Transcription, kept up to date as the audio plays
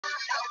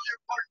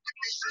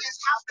is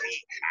happy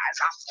as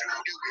after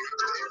the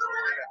winter.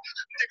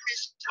 The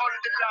fish on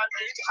the land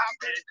is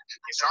happy.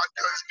 It's hot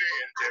Thursday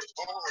in the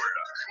pool.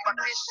 But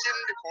fish in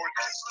the pool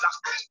is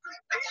lucky.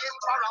 They aim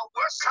for a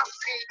worse of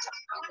fate.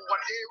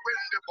 One day when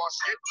the boss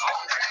gets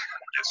hungry,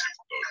 yes,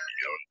 it's not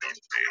beyond the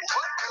pay.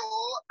 But no,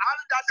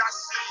 under the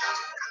sea.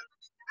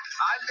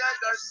 Under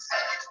the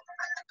sea.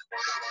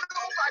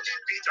 Nobody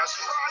beat us,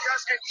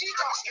 fires can eat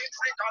us in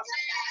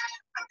frequency.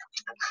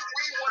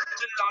 We want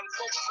the land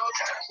folks to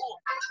cook.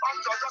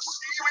 Under the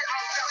sea, we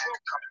have the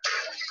hook.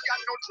 We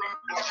got no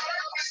trouble.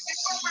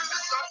 This is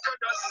under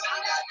the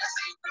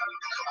sea.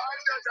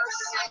 Under the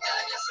sea.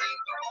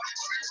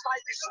 Seas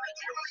like this,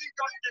 we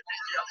got the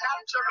video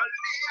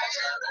naturally.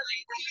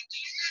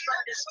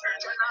 Even the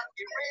sturgeon and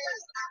the rain.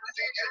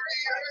 The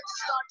earth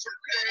start to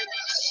play.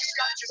 She's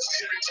got your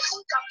spirit, who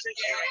got to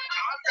hear it.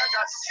 Under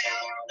the sea.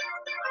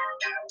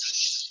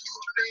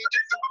 Play the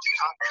flute,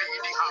 play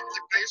the harp,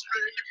 the bass,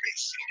 play the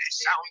bass, the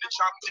sound, the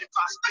chop, the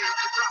bass, play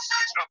the brass,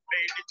 the drum,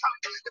 play the top.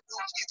 The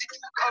flute is the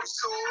duke of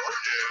soul.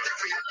 The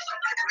play the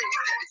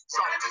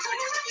song, the play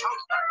the chop,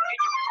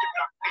 the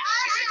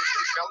blackfish,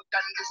 the belt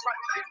and the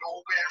front, they know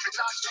where it's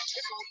at.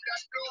 They know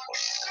that no.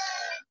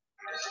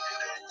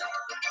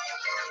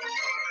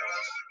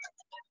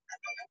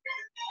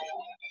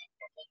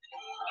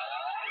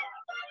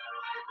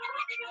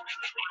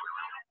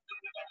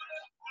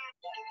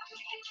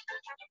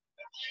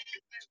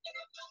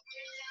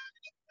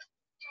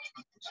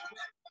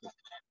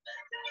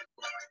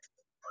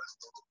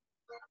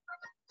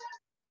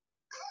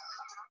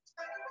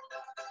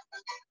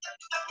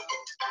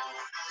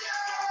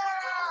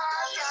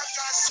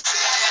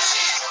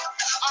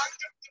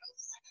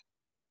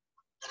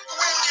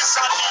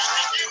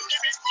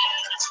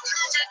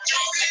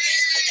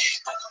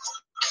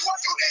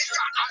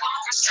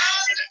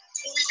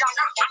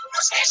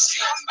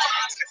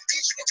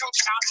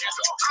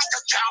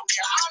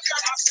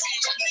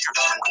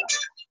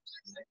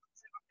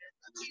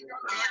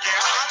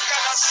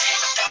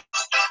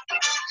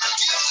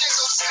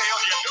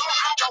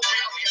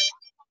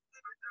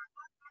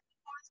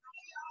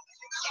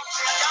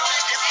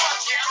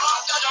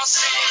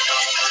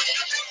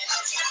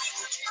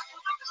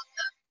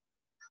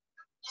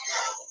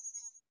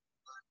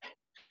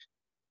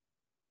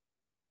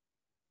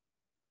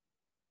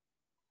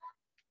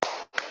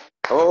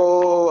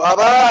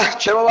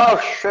 ჩემო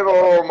ბავშვებო,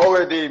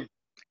 მოვედი.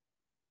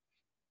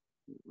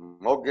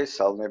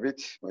 მოგესალმებით,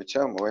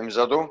 მოიცა,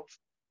 მოემზადო.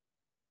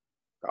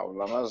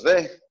 გავლამაზე.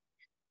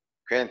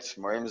 თქვენც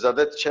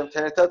მოემზადეთ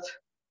ჩემთან ერთად.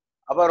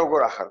 აბა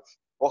როგორ ახართ?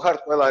 ოხართ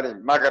ყველანი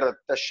მაგრად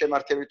და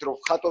შემართებით რომ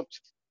ხატოთ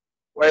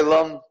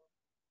ყველამ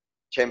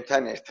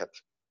ჩემთან ერთად.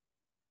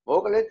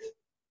 მოკლედ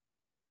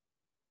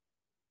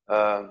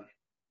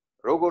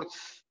როგორც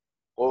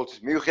ყოველთვის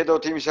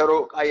მიუხედავთ იმისა,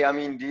 რომ კაი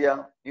ამინდია,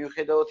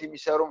 მიუხედავთ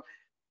იმისა, რომ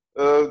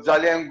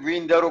ძალიან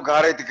გვინდა რომ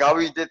გარეთ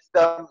გავიდეთ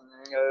და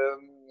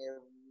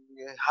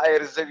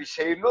ჰაერზე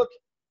ვისეირნოთ,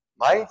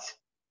 მაინც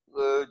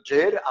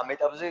ჯერ ამ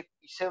ეტაპზე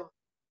ისევ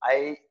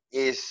აი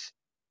ეს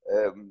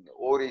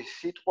ორი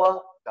სიტყვა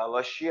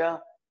დალაშია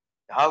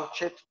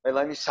დავჩეთ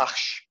ყველანი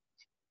სახში.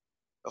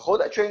 ხო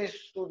და ჩვენი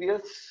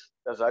სტუდიაც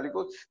და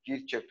ზალიკოც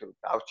გირჩევთ რომ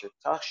დავჩეთ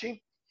სახში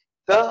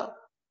და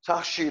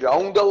სახში რა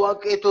უნდა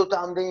ვაკეთოთ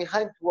ამდენი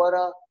ხანი თუ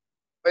არა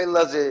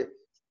ყველაზე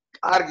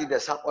კარგი და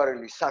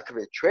საყვარელი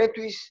საქმე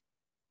ჩვენთვის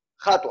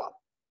ხატვა.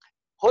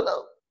 ხო და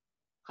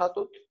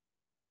ხატოთ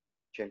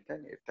ჩემთან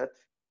ერთად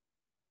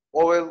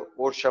ყოველ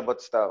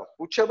ორშაბათს და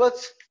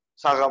ხუთშაბათს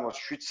საღამოს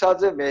 7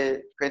 საათზე მე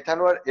თქვენთან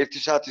ვარ 1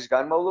 საათის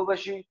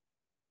განმავლობაში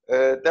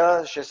და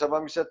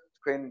შესაბამისად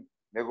თქვენ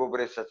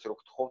მეგობრებსაც რო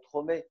გთხოვთ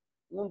ხოლმე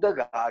უნდა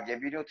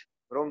გააგებინოთ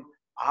რომ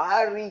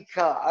არ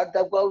იქა არ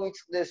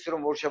დაგვავიწყდეს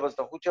რომ ორშაბათს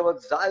და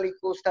ხუთშაბათს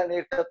ზალიკოსთან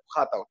ერთად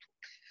ვხატავთ.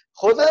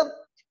 ხო და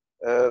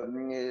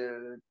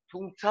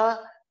თუმცა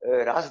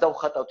რას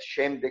დავხატავთ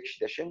შემდეგში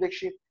და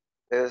შემდეგში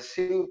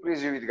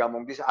სიურპრიზივით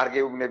გამომდის არ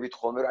გეუბნებით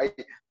ხოლმე რომ აი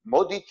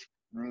მოდით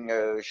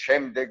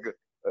შემდეგ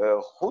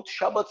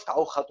ხუთშაბათს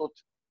დავხატოთ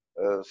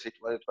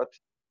სიტყვაზე თქვათ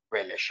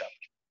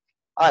გველეშაპი.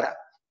 არა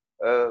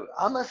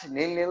ამას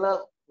ნელ-ნელა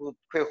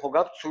თქვენ ხო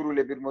გაქვთ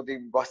სურვილები რომ მოდი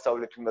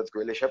გვასწავლეთ თუნდაც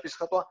გველეშაპის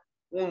ხატვა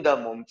უნდა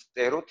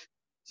მომწეროთ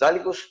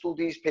ზალიკოს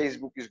სტუდიის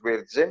Facebook-ის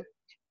გვერდზე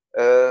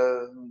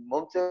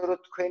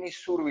მომწეროთ თქვენი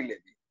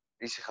სურვილები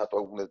ისი ხატვა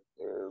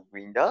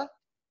გვინდა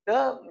და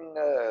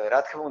რა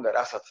თქმა უნდა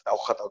რასაც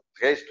დავხატავთ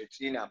დღეს თუ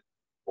წინა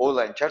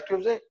ონლაინ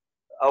ჩარტებზე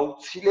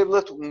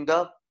აუცილებლად უნდა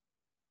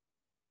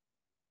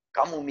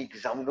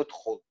გამომიგზავნოთ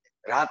ხოლმე.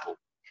 რატო?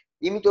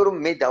 იმიტომ რომ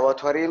მე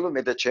დავათვალიერე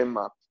მე და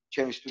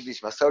ჩემი სტუდიის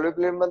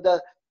მასწავლებლებმა და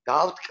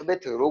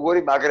დავტკბეთ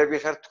როგორი მაგრები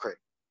ხართ თქვენ.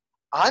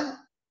 ან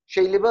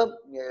შეიძლება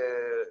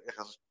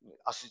ეხლა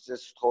ასეც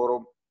ვთქვა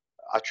რომ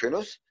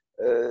აჩვენოს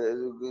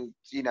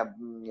წინა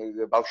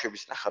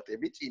ბავშვების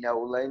ნახატები წინა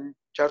ონლაინ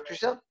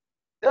ჩართვისა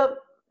და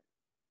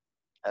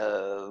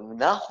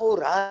ნახო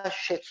რა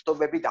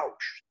შეცდომები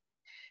დაუშვით.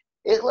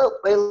 ეხლა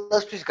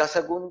ყველასთვის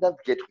გასაგონად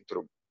გეტყვით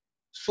რომ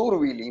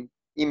სურვილი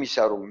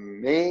იმისა რომ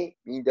მე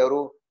მინდა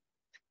რომ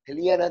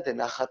მთლიანად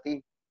ნახატი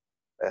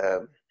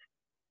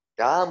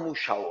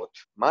დაამუშავოთ.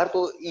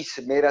 მარტო ის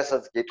მე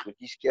რასაც გეტყვით,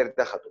 ის კი არ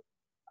დახატოთ.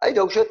 აი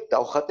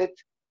დავხატეთ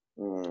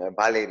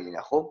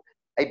ბალერინა, ხო?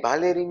 აი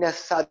ბალერინა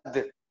სად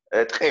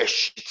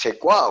ტყეში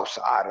ცეკვავს?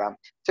 არა.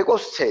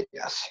 ცეკვავს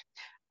ცერას.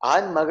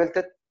 ან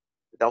მაგალითად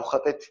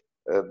დავხატეთ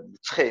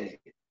ცხენი.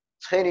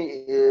 ცხენი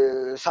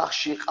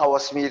სახში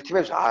ყავას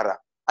მიირთმევს? არა.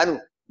 ანუ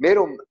მე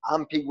რომ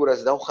ამ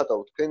ფიგურას დავხატავ,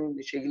 თქვენ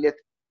შეგიძლიათ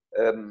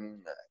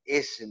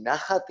ეს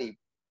ნახატი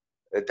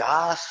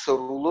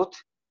დაასრულოთ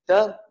და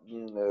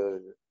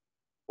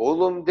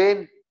ბოლომდე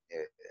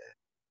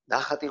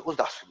ნახატი იყოს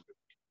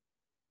დასრულებული.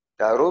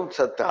 და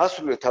როცა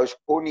დაასრულეთ თავის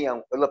ფონიან,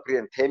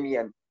 ყველაფრიან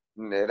თემიან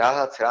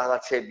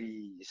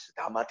რაღაცების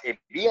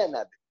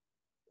დამატებიანად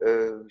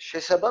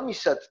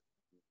შესაბამისად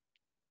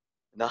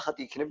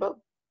ნახატი იქნება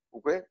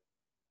უკვე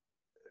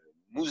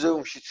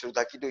მუზეუმშიც რო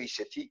დაკიდო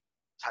ისეთი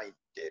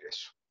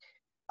საინტერესო.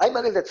 აი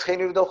მაგალითად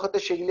ცხენი რო დავხატე,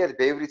 შეგიძლიათ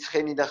ბევრი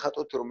ცხენი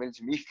დახატოთ, რომელიც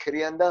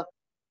მიჰქრიან და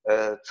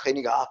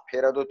ცხენი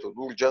გააფერადოთ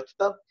ლურჯად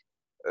და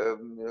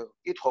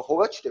კითხვა ხო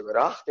გაჩნდება,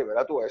 რა ხდება,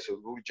 რატოა ეს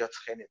ლურჯად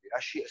ცხენები, რა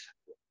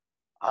შეასახება?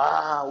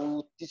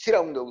 იცი რა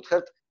უნდა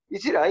უთხრათ?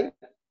 იცი რა, აი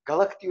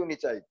galaktioni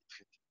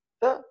წაიკითხეთ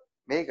და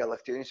მე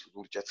galaktionis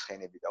ლურჯად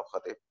ცხენები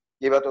დავხატე.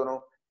 კი ბატონო,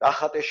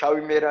 დახატე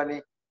შავი მერანი,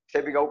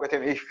 ხები გავუკეთე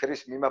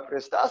მიჰქრის,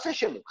 მიმაფრეს და ასე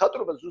შემდეგ.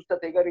 ხატრობა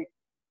ზუსტად ეგ არის,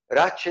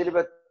 რაც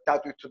შეიძლება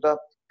დატვირთო და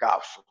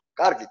გავსო.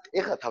 კარგით,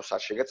 ეხლა თავს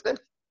არ შეგაწყენთ.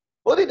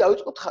 მოდი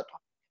დავიწყოთ ხატვა.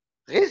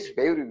 დღეს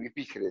ბევრი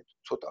ვიფიქრე,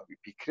 ცოტა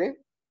ვიფიქრე.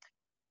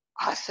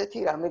 ასეთი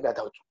რამე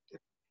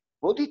გადავწყვეტეთ.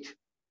 მოდით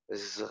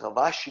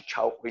ზღვაში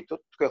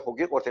ჩავყვიტოთ, თქვენ ხო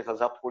გიყვართ ეხლა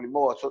ზაფხული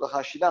მოვა ცოტა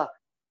ხანში და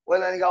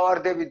ყველანი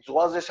გავარდებით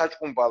ზღვაზე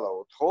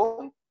საჭკუმბალაოთ, ხო?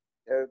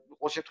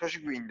 ყოველ შემთხვევაში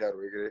გვინდა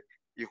რომ ეგრე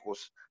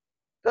იყოს.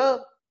 და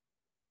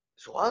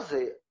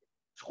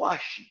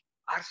ზღვაში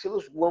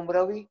არსებობს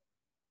უამრავი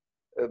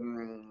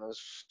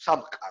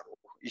სამყარო,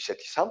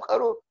 ისეთი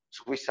სამყარო,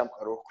 ზღვის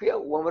სამყარო ქვია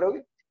უამრავი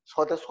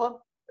სხვადასხვა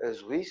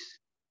ზღვის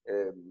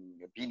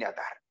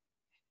ბინადარი.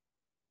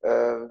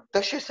 და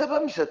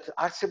შესაბამისად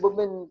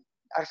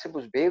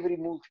არსებობს ბევრი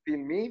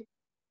მულტფილმი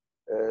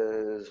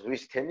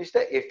ზღვის თემის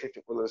და ერთ-ერთი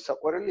ყველაზე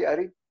საყვარელი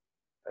არის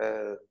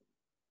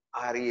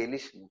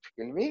არიელის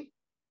მულტფილმი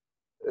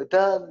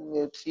და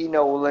წინა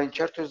ონლაინ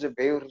ჩარტოზე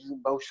ბევრი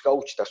ბავშვს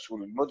გაუჩნდა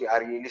სული, მოდი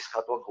არიელის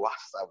ხატვა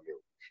გვასწავლეო.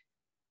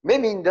 მე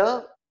მინდა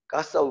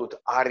გასწავლოთ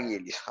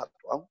არიელის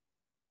ხატვა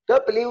და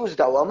პლუს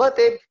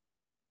დავამატებ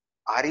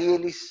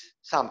არიელის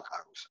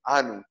სამყაროს,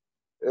 ანუ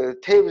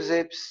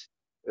თევზებს,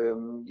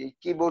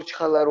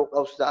 კიბორჩხალა რო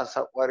ყავს და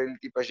საყვარელი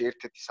ტიპაჟი,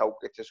 ერთ-ერთი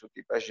საუკეთესო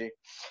ტიპაჟი.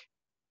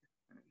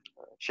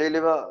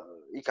 შეიძლება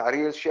იქ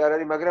არიელში არ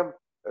არის, მაგრამ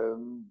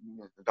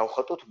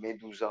დავხატოთ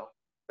მედუზა.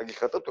 და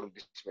გიხატოთ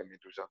როდისმე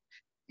მედუზა.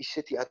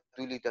 ისეთი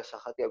ადვილი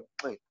დასახატი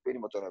აქვს, თქვენი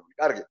მოწონებული.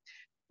 კარგი.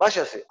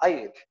 მაშასე,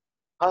 აიღეთ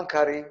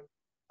ფანქარი,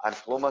 ან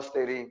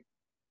ფლომასტერი,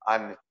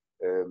 ან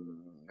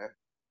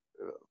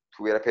თუ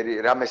ვერაფერი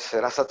რამეს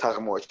რასაც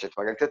აღმოაჩინეთ,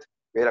 მაგალითად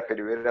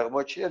ვერაფერი ვერ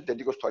აღმოაჩინეთ,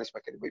 დედიკოს თვალის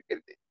მაკერი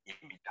მოიპირდეთ,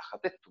 იმით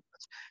დახატეთ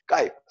თუნდაც.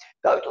 კაი,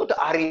 დავიწყოთ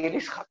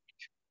არიელის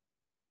ხატვით.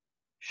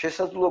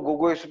 შესაძლოა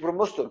გოგოებს უფრო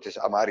მოსწონთ ეს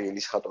ამ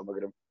არიელის ხატვა,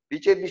 მაგრამ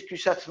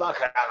ბიჭებისთვისაც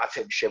მაქვს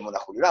რაღაცები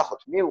შემონახული, რა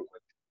ხოთ,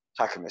 მიუყვეთ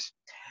საქმეს.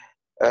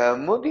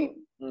 მოდი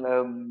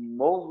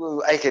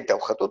აი ეგეთ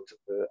დავხატოთ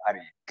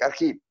არიელი.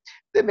 კარგი?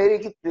 და მე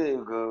იქით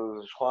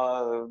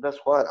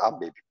სხვა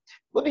ამბები.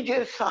 მოდი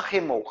ჯერ სახე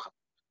მოვხატოთ.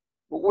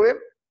 უყურებ?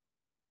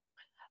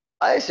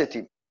 აი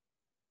ესეთი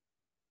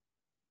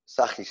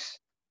სახის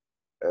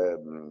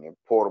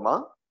ფორმა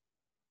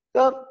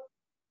და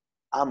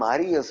ამ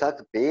არიელს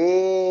აქვს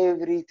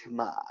ბევრი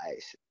თმა, აი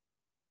ესე.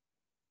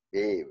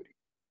 ბევრი.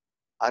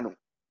 ანუ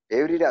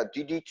ბევრი რა,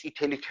 დიდი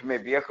წითელი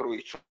თმები აქვს, რო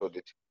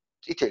იცოდეთ.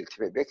 წითელი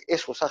თმები აქვს,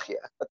 ეს ხო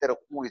სახეა, პატარა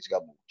ყურიც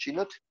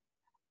გამოვჩინოთ.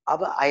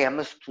 აბა აი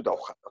ამას თუ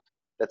დავხატოთ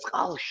და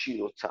წყალში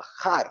როცა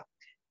ხარ,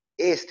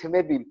 ეს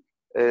თმები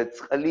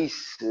წყლის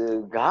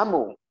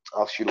გამო,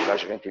 წყალში რო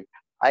გაჟღენთით,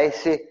 აი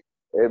ესე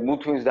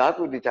მუთვინს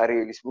დააკვირდით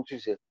არიელის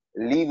მუთვინს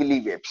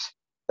ლივ-ლივებს.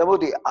 და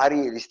მოდი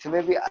არიელის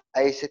თმები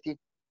აი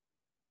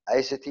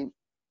ესეთი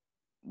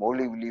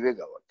მოლივ-ლივე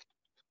გავაკეთოთ.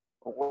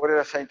 უყურე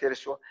რა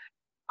საინტერესოა.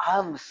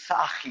 ამ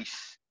სახის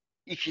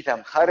იქით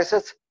ამ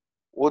ხარესაც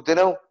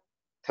ოდნავ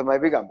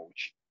თმები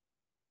გამოუჩინე.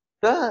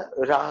 და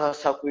რა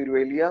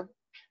საყვირველია,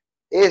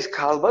 ეს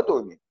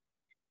ქალბატონი,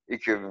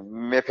 იქ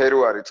მეფე რო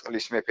არის,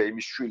 წყლის მეფე,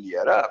 იმის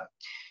შვილია რა,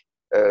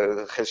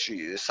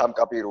 ხელში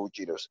სამკაპირო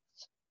უჭირავს.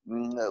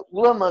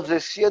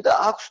 ულამაზესია და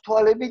აქვს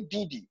თვალები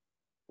დიდი.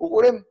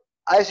 უყურე,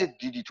 აი ესეთ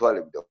დიდი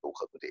თვალები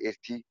დავხატოთ,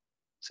 ერთი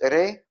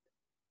წრე,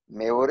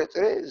 მეორე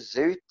წრე,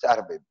 ზევით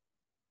წარბები.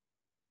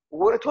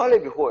 უყურე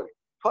თვალები ხო არის?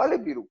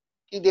 თვალები რო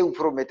კიდე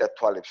უფრო მეტად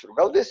თვალებს რო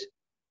გავდეს,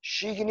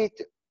 შიგნით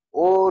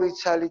ორი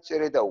ცალი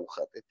წრე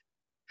დაუხატეთ,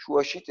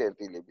 შუაში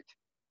წერტილებით.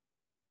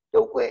 და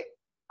უკვე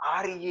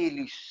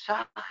არიელის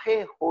სახე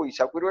ხო ის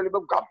საკვირველება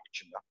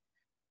გამოჩნდა.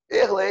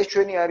 ეხლა ეს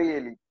ჩვენი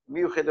არიელი,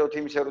 მიუხედავად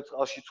იმისა, რომ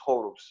წყალში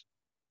ცხოვრობს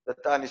და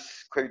ტანის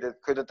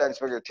ქვედა ტანის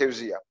მაგალითად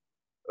თევზია,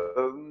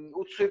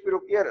 უცხვირპირო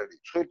კი არ არის,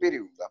 ცხვირპირი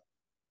უნდა.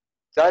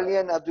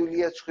 ძალიან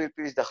ადვილია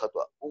ცხვირპირის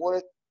დახატვა.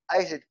 უყურეთ, აი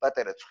ესეთი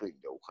პატარა ცხვირი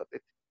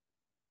დავუხატეთ.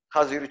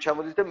 ხაზი რო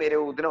ჩამოდის და მერე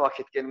უდნავ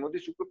აქეთკენ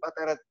მოდის უკვე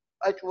პატარა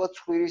პაჭუა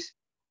ცხვირის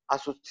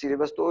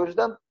ასოცირებას ტოვებს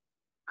და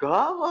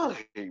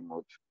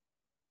გავაღიმოთ.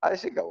 აი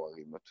ესე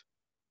გავაღიმოთ.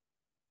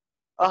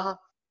 აჰა.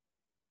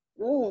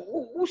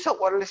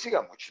 უსაყვარლესი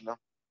გამოჩნდა.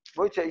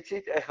 მოიცა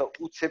იცით, ეხლა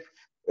უცებ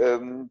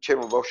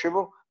ჩემო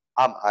ბავშვებო,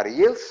 ამ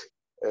არიელს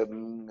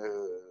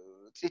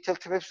წითელ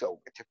თმებს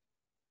გავუკეთებ.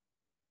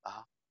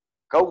 აჰა.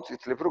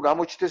 გავუწითლებ, რომ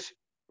გამოჩნდეს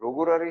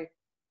როგორ არის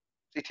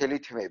წითელი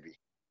თმები.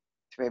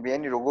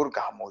 თმებიანი როგორ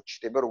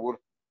გამოჩნდება, როგორ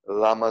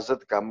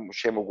ლამაზად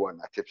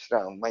შემოგვანათებს რა,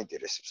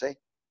 მაინტერესებს, აი.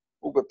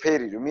 უკვე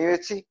ფერი რომ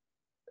მივეცი,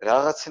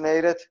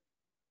 რაღაცნაირად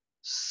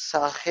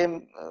სახემ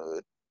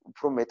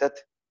უფრო მეტად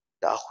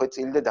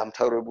დახვეწილი და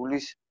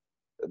დამთავრებულის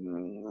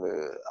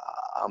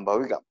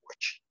ამბავი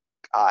გამოაჩი.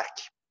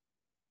 კარგი.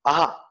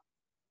 აჰა.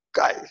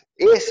 კაი,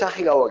 ეს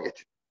სახი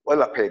გავაკეთე.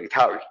 ყველაფერი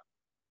თავი.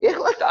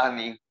 ეხლა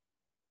ტანი.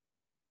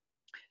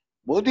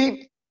 მოდი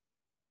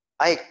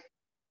აი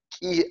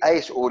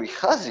ეს ორი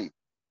ხაზი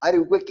არის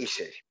უკვე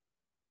კისერი.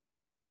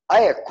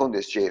 აი აქ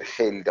კონდეს ჯერ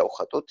ხელი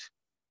დავხატოთ.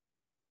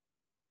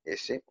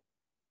 ესე.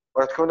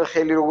 რა თქმა უნდა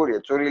ხელი როგორია,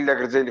 წვრილი და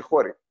გრძელი ხო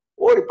არის?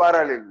 ორი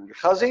პარალელური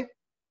ხაზი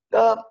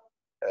და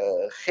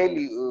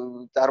ხელი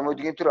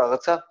წარმოიდგინეთ რომ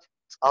რაღაცა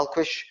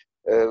წყალქვეშ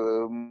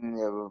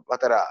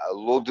პატარა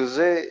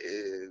ლოდზე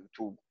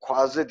თუ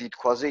ქვაზე, დიდ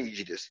ქვაზე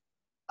იჯდეს.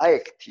 აი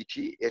ეგ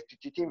თითი, ერთი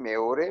თითი,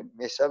 მეორე,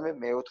 მესამე,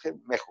 მეოთხე,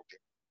 მეხუთე.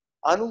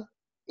 ანუ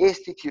ეს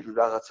თითი რო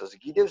რაღაცას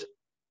გიდევს,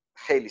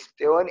 ხელის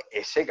მტევანი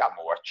ესე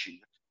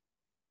გამოვაჩინოთ.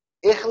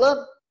 ეხლა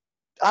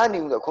ტანი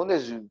უნდა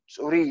ქონდეს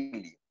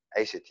წვრილი,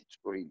 აი ესეთი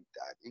წვრილი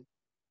ტანი.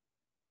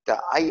 და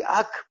აი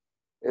აქ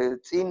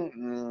წინ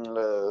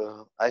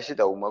აი ესე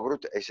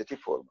დაუმაგროთ ესეთი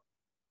ფორმა.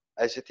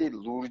 აი ესეთი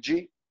ლურჯი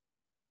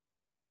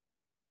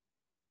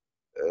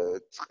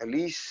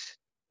წყლის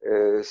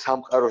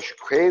სამყაროში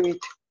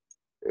ქვევით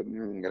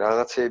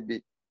რაღაცები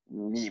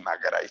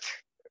მიიმაგრაით.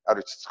 არ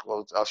ვიცი,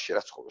 ყოველ წელს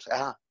რაც ხოვს.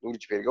 აჰა,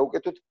 ლურჯი ვერ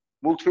გავუკეთოთ.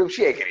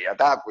 მულტფილმში ეგრეა,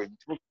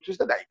 დააკვირდით მულტფილმს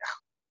და დაინახო.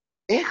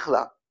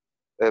 ეხლა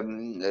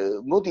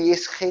მოდი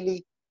ეს ხელი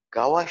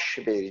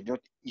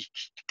გავაშვერინოთ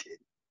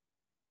იქითკენ.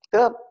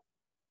 და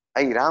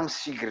აი რამ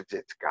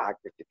სიგრძეც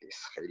გააკეთეთ ეს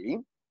ხელი.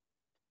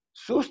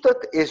 სუსტად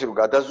ეს რო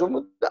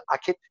გადაზომოთ და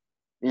აქეთ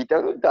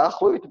მიდან რომ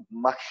დაახლოებით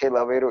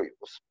მაგხელავე რო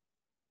იყოს.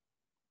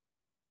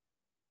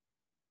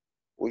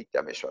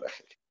 უიტამეშორა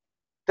ხელი.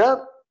 და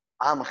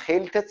ამ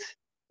ხელითაც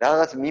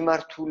რაღაც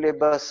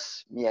მიმართულებას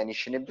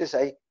მიანიშნებდეს,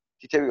 აი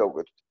თითები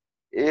გავუკეთოთ.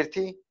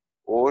 1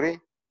 2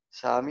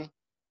 3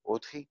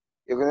 4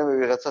 ეგრევე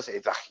ვიღაცას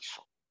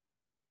ეძახისო.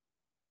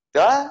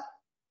 და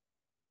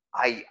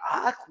აი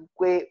აქ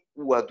უკვე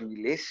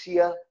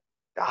უადვილესია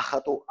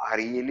დახატო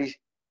არიელის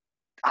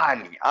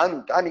ტანი. ანუ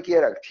ტანი კი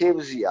არა,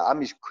 თევზია,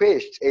 ამის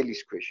ქვეშ,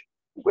 წელის ქვეშ.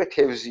 უკვე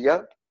თევზია.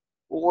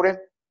 უყურე,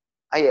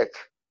 აი აქ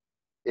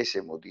ესე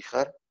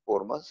მოდიხარ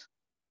ფორმას.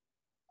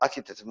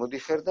 აქეთაც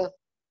მოდიხარ და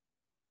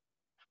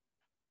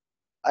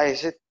აი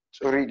ესე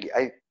წვრილი,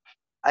 აი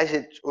ესე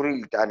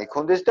წვრილი ტანი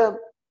კონდეს და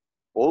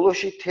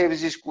ბოლოში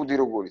თევზის კუდი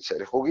როგორიც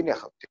არის, ხო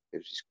გინახავთ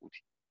თევზის კუდი.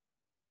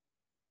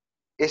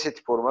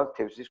 ესეთი ფორმა აქვს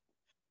თევზის კუდი.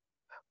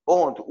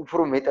 ოღონდ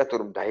უფრო მეტად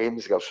რომ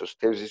დაემსგავსოს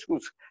თევზის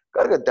კუდს,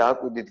 კარგად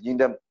დააკვირდით,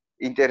 გინდა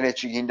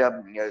ინტერნეტში, გინდა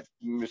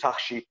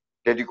სახში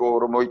დედიკო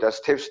რომ მოიტანს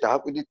თევზს,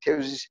 დააკვირდით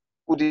თევზის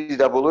კუდის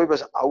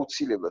დაბოლოებას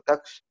აუცილებლად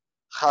აქვს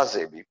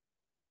ხაზები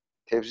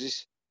თევზის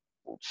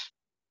კუდს.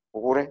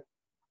 უყურე?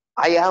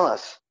 აი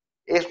ამას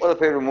ეს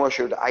ყველაფერი რომ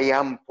მოაშორდა, აი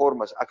ამ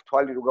ფორმას აქ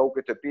თვალი რო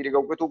გავუკეთო, პირი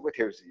გავუკეთო, უკვე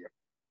თევზია.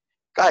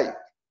 კაი,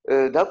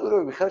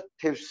 დაკვირვები ხარ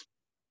თევზს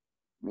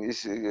ის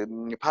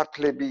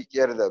ფარფლები კი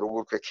არა და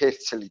როგორ ქვია,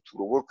 ქერცლი თუ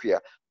როგორ ქვია,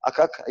 აქ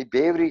აი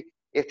ბევრი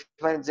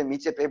ერთმანეთზე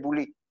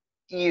მიწეპებული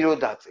ირო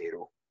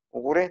დაწერო.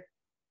 უყურე?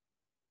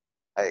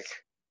 აი ეგ.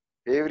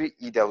 ბევრი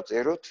ი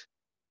დავწეროთ.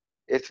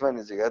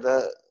 ერთმანეთზე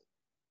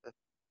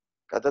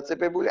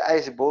გადაწეპებული, აი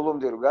ეს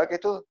ბოლომდე რო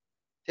გააკეთო,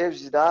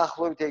 თევზის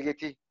დაახლოებით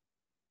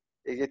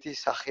ეგეთი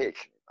სახე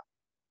ექნება.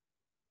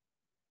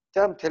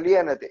 და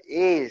მთლიანად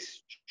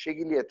ეს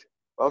შეგიძლიათ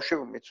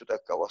ბავშვებო მე ცოტა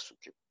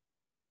გავასუქებ.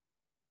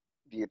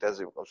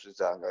 დიეტაზე ვყავს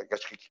ძალიან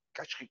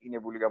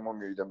გაჩხიკინებული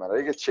გამომივიდა,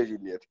 მაგრამ ეგეც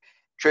შეგიძლიათ.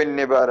 ჩვენ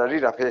ნება არ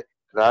არის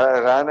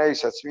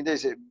რანაირსაც მინდა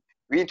ესე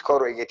ვინ თქვა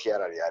რომ ეგეთი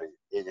არ არის, არის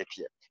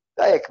ეგეთია.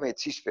 და ეგ მე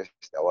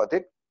ცისფერს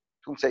დავადებ,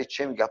 თუმცა ის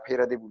ჩემი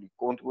გაფერადებული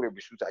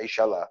კონტურების უც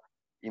აიშალა,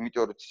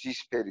 იმიტომ რომ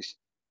ცისფერის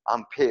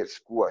ამ ფერს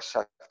გუას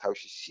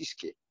თავში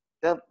სისქე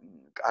და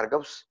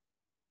კარგავს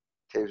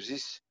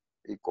თევზის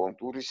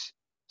კონტურის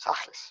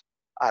სახეს.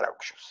 არ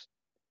აგვშევს.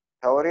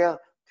 თავარია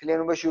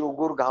მთლიანობაში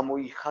როგორ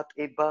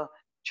გამოიხატება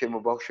ჩემო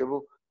ბავშვებო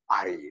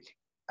არიელი.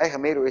 აი ხა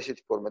მე რო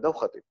ესეთი ფორმა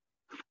დავხატებ.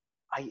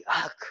 აი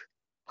აქ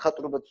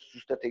მხატვრობაც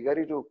ზუსტად ეგ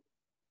არის რომ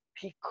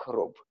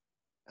ფიქრობ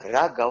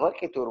რა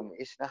გავაკეთო რომ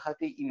ეს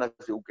ნახატი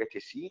იმაზე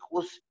უკეთესი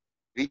იყოს,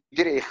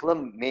 ვიდრე ეხლა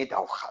მე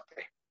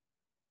დავხატე.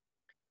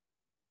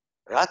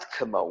 რა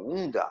თქმა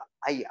უნდა,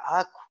 აი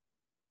აქ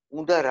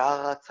უნდა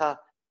რაღაცა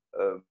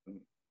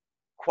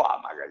ქვა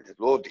მაგალითად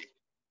ლოდი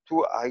თუ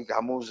აი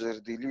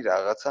გამოზრდილი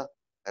რაღაცა,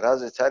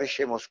 რაზეც არის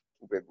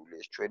შემოსკუბებული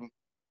ეს ჩვენი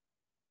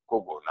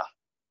გოგონა.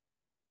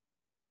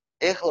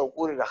 ეხლა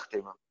უყურე რა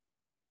ხდება.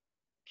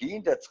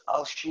 გინდა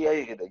წყალში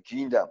აიღე და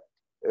გინდა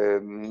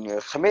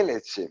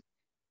ხმელეთზე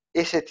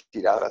ესეთი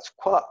რაღაც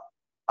ქვა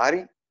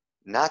არის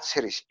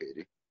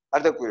ნაცრისფერი.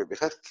 არ დაკვირვები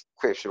ხარ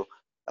ქვევს რომ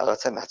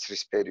რაღაცა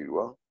ნაცრისფერი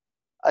როა.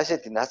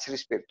 ასეთი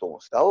ნაცრისფერ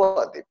ტონს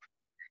დავადებ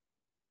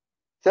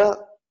და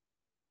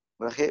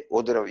ნახე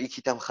ოდნავ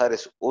იქით ამ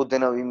ხარეს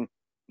ოდნავ იმ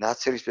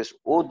ნაცრისფერს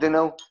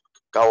ოდნავ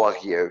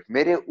გავაღიავებ.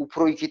 მე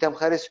უფრო იქით ამ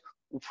ხარეს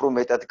უფრო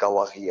მეტად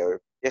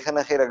გავაღიავებ. ეხლა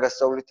ნახე რა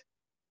გასწავლით.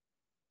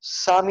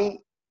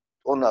 3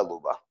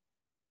 ტონალობა.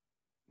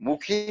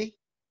 მუქი,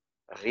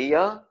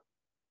 ღია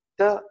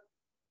და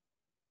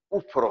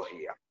უფრო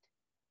ღია.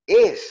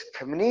 ეს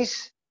ქმნის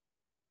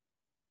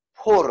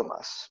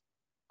ფორმას.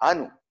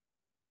 ანუ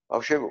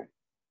ბავშვებო,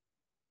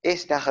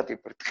 ეს ნახატი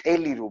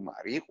ბრტყელი რომ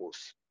არ იყოს,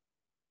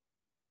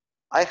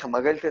 აი ხა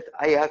მაგალითად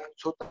აი აქ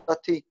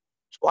ცოტათი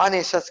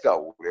მწვანესაც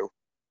გაუვლევ.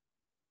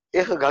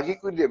 ეხლა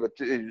გაგიკვირდება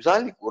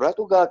ზალიკო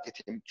რატო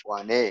გააკეთე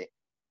მწვანე?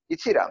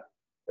 იცი რა?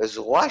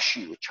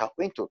 ზღვაში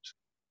ჩაყვინთოთ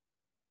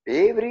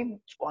ბევრი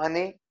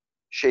მწვანე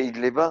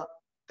შეიძლება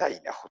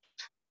დაინახოთ.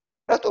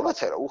 რატომაც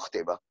არა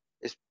უხდება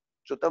ეს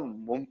ცოტა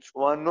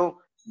მომწვანო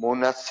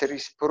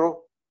მონაცრისფრო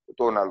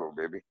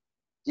ტონალობები.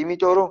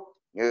 იმიტომ რომ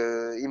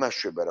იმას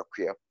შვება რა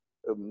ქვია,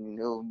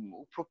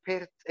 უფრო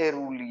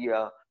ფერწერულია,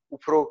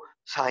 უფრო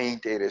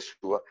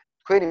საინტერესოა.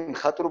 თქვენი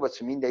მხატვრობაც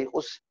მინდა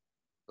იყოს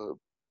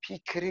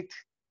ფიქრით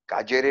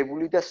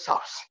გაჯერებული და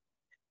სავსე,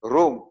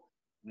 რომ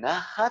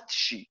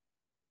ნახატში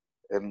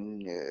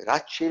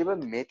რაც შეიძლება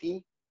მეტი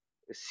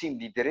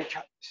სიმდიდრე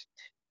ჩადეს.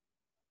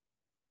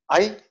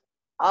 აი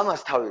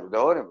ამას თავი რომ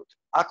დავარებოთ,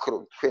 აქ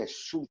რომ თქვენ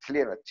სულ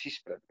მთლიანად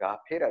ცისფრად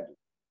გააფერადოთ,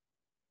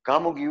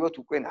 გამოგივათ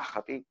უკვე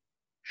ნახატი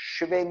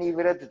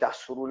შვენივრად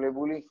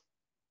დასრულებული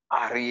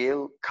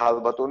არიელ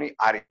ქალბატონი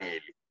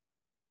არიელი.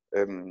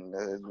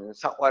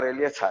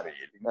 საყვარელიაც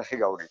არიელი, ნახე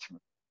გავრიცხმე.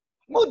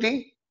 მოდი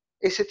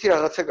ესეთი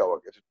რაღაცა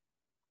გავაკეთოთ.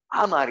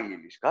 ამ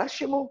არიელის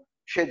გარშემო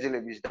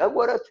შეძლების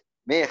დაგვარად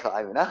მე ახლა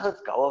აი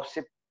ნახატს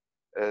გავავსებ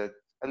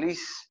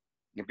წყლის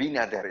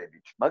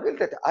ბინადრებით.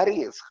 მაგალითად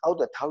არიელს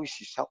ყავდა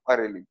თავისი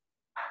საყვარელი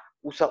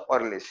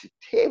უსაყვარლესი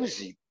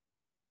თევზი,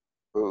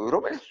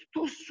 რომელიც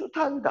თუ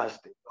თან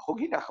დასდება. ხო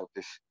გინახავთ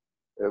ეს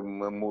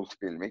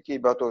მულტფილმი?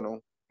 კი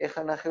ბატონო,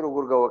 ეხლა ნახე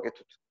როგორ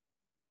გავაკეთოთ.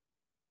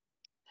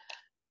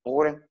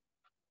 უყურე,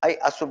 აი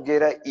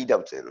ასობგერა ი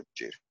დავწეროთ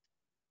ჯერ.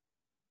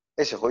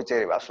 ესე ხო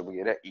იწერება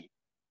ასობგერა ი.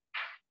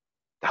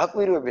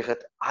 დაკვირვები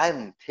ხეთ ამ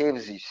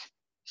თევზის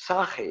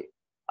სახე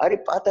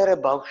არის პატარა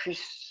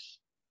ბავშვის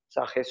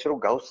სახეს რო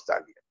გავს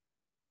ძალიან.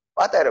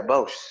 პატარა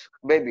ბავშვს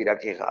ყბები რა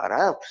კი არ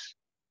აქვს,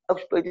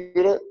 აქვს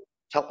პედერა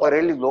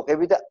საყვარელი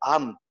ლოყები და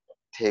ამ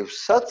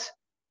თევზსაც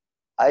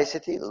აი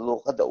ესეთი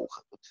ლოყა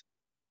დაუხატოთ.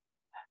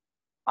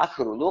 აქ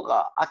რო ლოყა,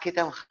 აქეთ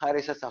ამ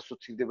ხარესაც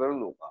ასოცირდება რომ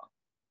ლოყა.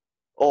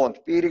 ოღონდ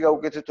პირი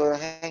გავუკეთოთ რა,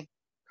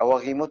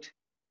 გავაღიმოთ.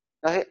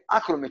 ნახე,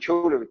 აქ რომ მე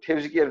ჩეულები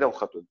თევზი კი არ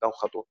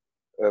დავხატო.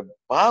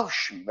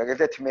 ბავშვი,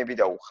 მაგალითად თმები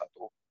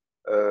დავუხატო.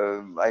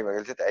 აი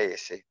მაგალითად აი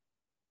ესე.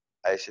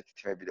 აი ესეთი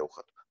თმები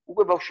დავუხატო.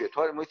 უკვე ბავშვია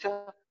თვალი მოიცა,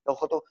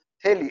 დავხატო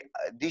მთელი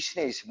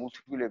დისნეის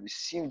მულტფილმების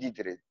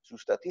სიმდიდრე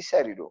ზუსტად ის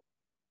არის, რომ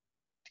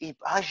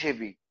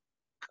ტიპაჟები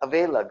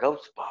ყველა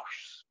გავს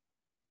ბავშვს.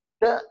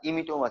 და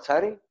იმიტომაც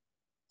არის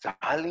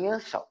ძალიან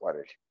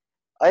საყვარელი.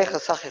 აი ხა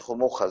სახე ხო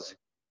მოხაზე.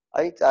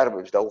 აი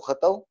წარბებს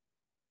დავუხატავ.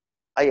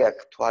 აი აქ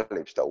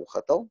თვალებს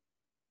დავუხატავ.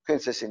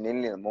 თქვენს ესე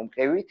ნელ-ნელა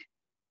მომყევით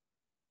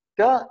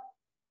და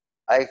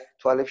აი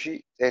თვალებში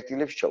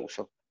წერტილებს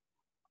ჩაუსვამ.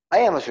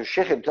 აი ამას რომ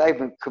შეხედოთ, აი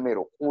ქმე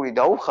რომ ყური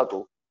დავუხატო,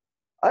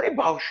 არის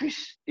ბავშვის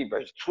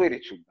ტიპაჟი,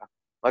 ცხვირიც უნდა.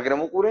 მაგრამ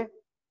უყურე,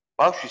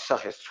 ბავშვის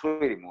სახეს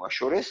ცხვირი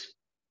მოაშორეს,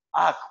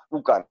 აქ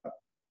უკან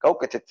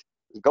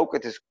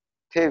გავუკეთეს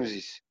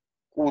თევზის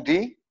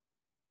კუდი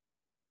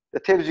და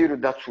თევზი რომ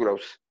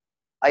დაცურავს,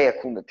 აი აქ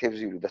უნდა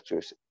თევზი რომ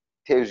დაცურავს,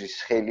 თევზის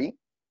ხელი.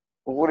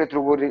 უყურეთ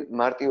როგორი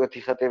მარტივად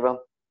იხატება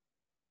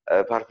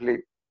ფარფლი.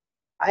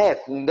 აი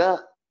აქ უნდა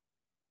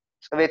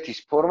წვეთის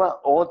ფორმა,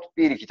 ოღონდ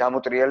პირიქით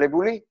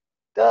ამოტრიალებული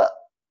და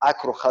აქ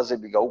რო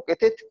ხაზები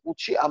გაუკეთეთ,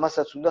 კუდში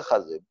ამასაც უნდა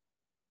ხაზები.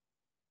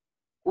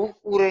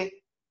 უყურე,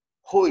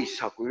 ხო ის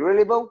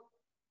საკვირველებავ,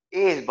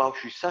 ეს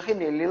ბავშვის სახე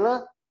ნელ-ნელა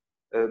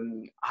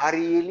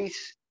არიელის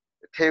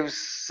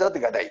თევზად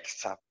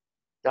გადაიქცა.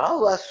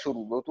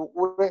 დავასრულოთ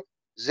უყურე,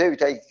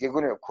 ზევით აი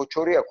გეგონება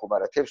ქოჩორი აქვს,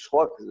 მაგრამ თევზს ხო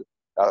აქვს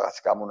რაღაც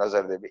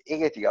გამონაზრდები.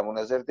 ეგეთი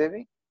გამონაზრდები,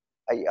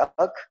 აი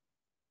აქ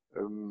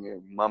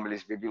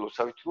მამლის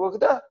ბიბილოსავით რო აქვს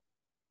და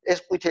ეს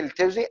ყვითელი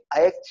თევზი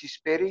აი აქ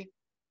ცისფერი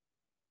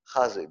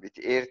ხაზებით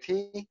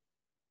 1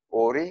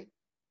 2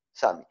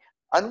 3.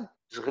 ანუ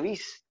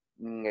ზღვის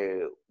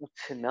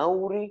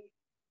უცნაური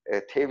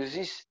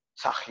თევზის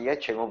სახეა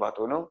ჩემო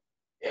ბატონო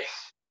ეს.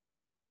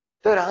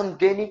 და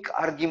რამდენი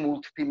კარგი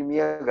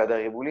მულტფილმია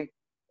გადაღებული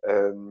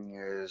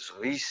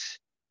ზღვის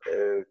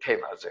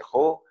თემაზე,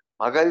 ხო?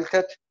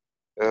 მაგალითად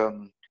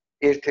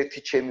ერთ-ერთი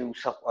ჩემი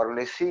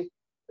უსაყვარლესი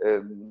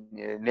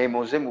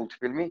ნემოზე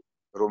მულტფილმი,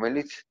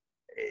 რომელიც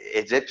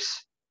ეძებს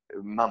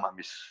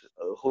მამამის,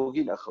 ხო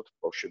გინახავთ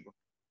ბავშვებო.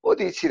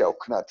 მოდი იცი რა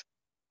ვქნათ.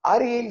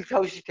 არიელი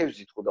თავისი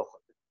თევზით ხო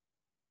დავხატეთ.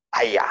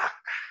 აი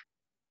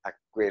აქ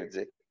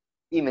გვერდზე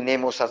იმ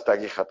ნემოსაც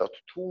დაგიხატავთ,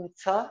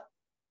 თუმცა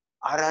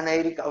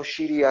არანაირი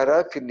კავშირი არ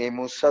აქვს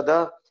ნემოსა და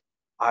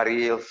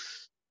არიელს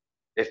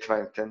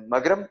ერთმანეთთან,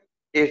 მაგრამ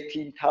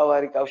ერთი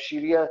მთავარი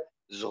კავშირია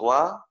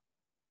ზღვა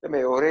და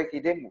მეორე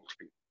კიდე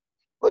მუხტი.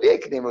 მოდი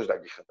აქ ნემოს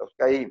დაგიხატავთ,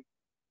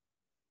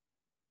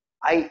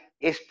 აი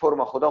ეს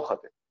ფორმა ხო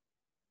დავხატეთ.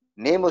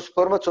 ნემოს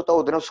ფორმა ცოტა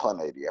ოდნავ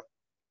სხვანაირია.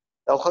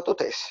 დავხატოთ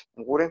ეს,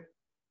 უყურე.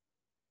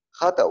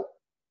 ხატავ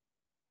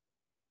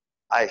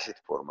აი ესეთ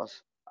ფორმას.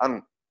 ანუ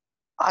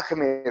აქ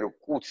მე რო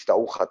კუც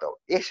დავხატავ,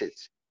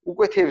 ესეც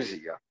უკვე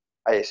თევზია.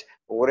 აი ეს,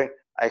 უყურე,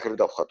 აი ხო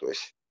დავხატო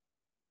ეს.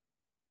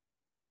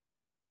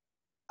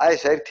 აი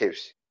ეს არის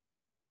თევზი.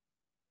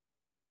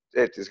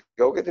 ერთის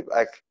გავუკეთებ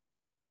აქ.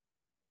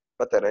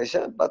 პატარა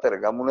ისა, პატარა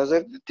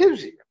გამონაზრდი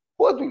თევზია.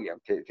 ხო ადვილია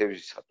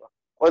თევზის ხატვა.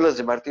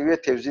 ყველაზე მარტივია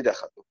თევზი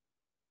დახატო.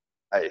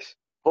 აი ეს,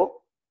 ხო?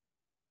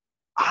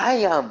 აი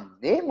ამ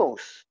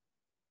ნემოს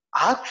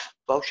აქვს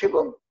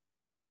ბავშვებო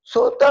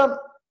ცოტა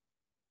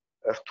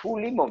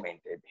რთული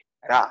მომენტები.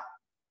 რა?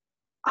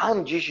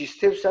 ამ ჯიშის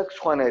თევზს აქვს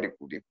სხვანაირი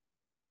კუდი.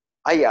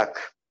 აი აქ,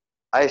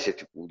 აი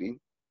ესეთი კუდი,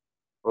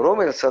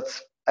 რომელსაც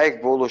აი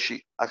ბოლოში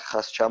აქ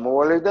ხას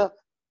ჩამოვალებ და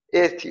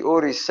 1 2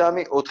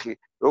 3 4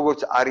 როგორც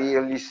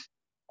არიელის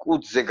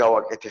კუდზე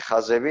გავაკეთე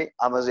ხაზები,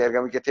 ამაზე არ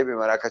გამიკეთები,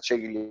 მაგრამ აქაც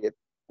შეგიძლიათ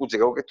კუდზე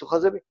გავაკეთო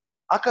ხაზები,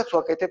 აქაც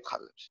ვაკეთებ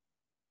ხაზებს.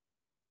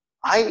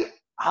 აი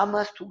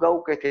ამას თუ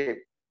გავუკეთებ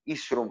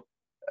ის რომ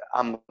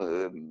ამ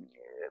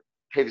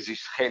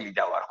თევზის ხელი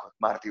დავარქვათ,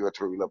 მარტივად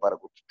რო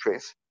ვილაპარაკოთ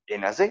ჩვენს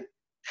ენაზე,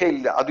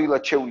 ხელი და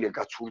ადვილად შეუძლია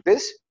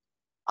გაცურდეს,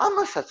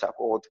 ამასაც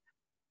აკეთოთ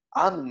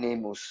ამ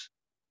ნემოს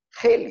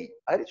ხელი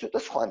არის ცოტა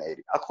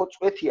სხვანაირი. აქ ხო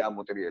წვეთია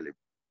ამოტრიალები.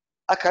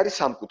 აქ არის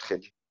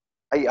სამკუთხედი.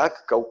 აი აქ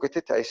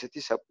გავუკეთეთ აი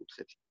ესეთი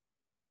სამკუთხედი.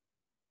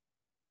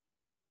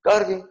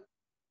 კარგი.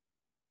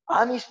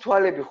 ამის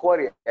თვალები ხო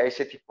არის აი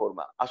ესეთი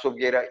ფორმა,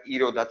 ასობგერა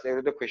ირო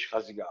დაწერო და ქვეშ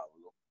ხაზი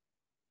გაავლო.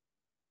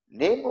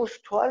 ნემოს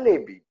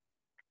თვალები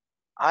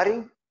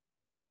არის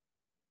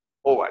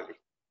ოვალი.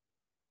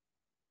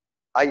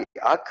 აი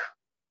აქ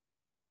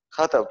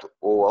ხატავთ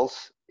ოვალს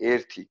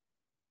 1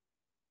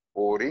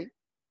 2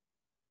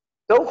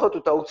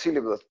 დავხატოთ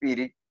აუცილებლად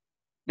პირი.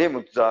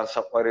 ნემოც ძალიან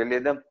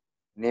საყვარელია და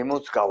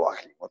ნემოც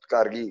გავაღლიმოთ.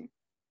 კარგი?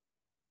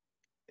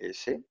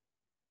 ესე.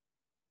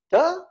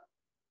 და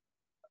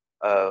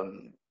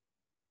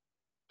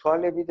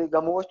თვალები და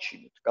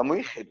გამოვაჩინოთ,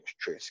 გამოიხედოს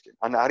ჩვენსკენ.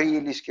 ან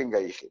არიელისკენ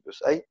გაიხედოს.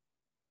 აი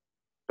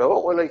რა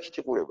ყველა იქით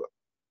იყურება.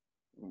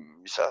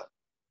 ისა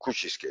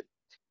ქუჩისკენ.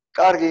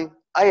 კარგი,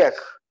 აი აქ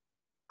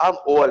ამ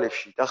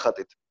ოვალებში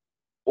დახატეთ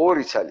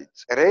 2 ცალი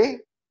წრე,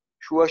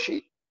 შუაში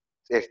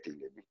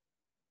წერტილები.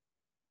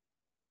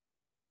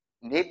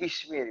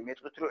 ნებისმიერი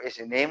მეტყვით რომ ეს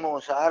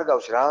ნემოს არ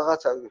გავს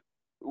რაღაცა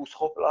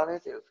უსხო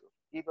პლანეტელს.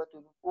 კი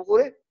ბატონო,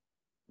 უყურე?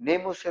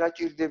 ნემოს რა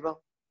ჭირდება?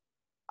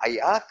 აი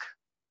აქ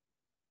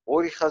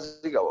 2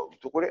 ხაზი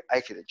გავავით. უყურე? აი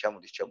აქედან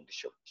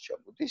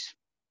ჩამოდის.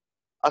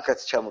 აქაც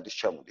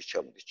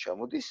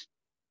ჩამოდის.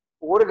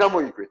 უყურე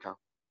გამოიკვეთა.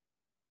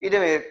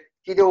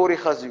 კიდე 2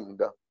 ხაზი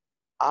უნდა.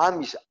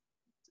 ამის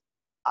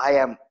აი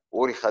ამ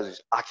 2 ხაზის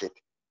აქეთ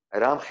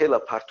რამხელა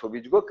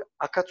ფართობით გვაქვს,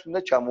 აქაც უნდა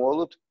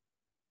ჩამოვალოთ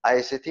აი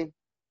ესეთი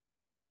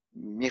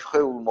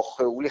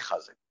მოხვეული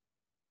ხაზები.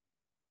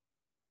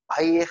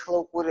 აი ეხლა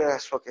უყურე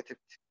რას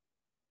ვაკეთებთ?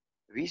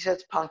 ვისაც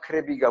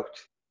ფანქრები გაქვთ,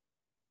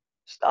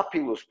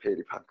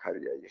 სტაფილოსფერი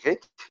ფანქარი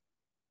აიღეთ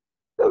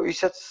და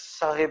ვისაც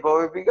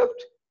საღებავები გაქვთ,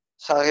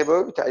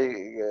 საღებავებით აი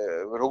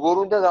როგორ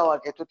უნდა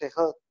გავაკეთოთ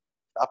ეხლა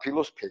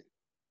სტაფილოსფერი.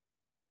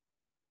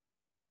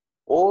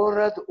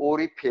 ორად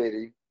 2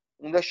 ფერი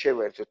უნდა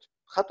შევერთოთ.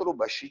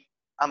 ხატრობაში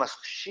ამას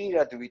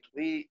ხშირად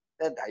ვიტყვი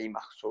და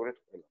დაიმახსოვრეთ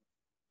ყველა.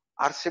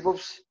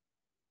 არსებობს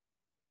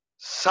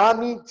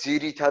 3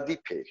 ძირითადი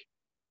ფერი.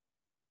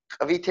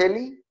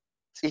 ყვითელი,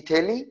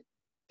 წითელი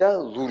და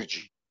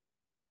ლურჯი,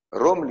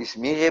 რომლის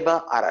მიღება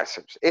არ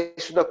არსებობს.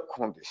 ეს უნდა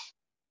გქონდეს.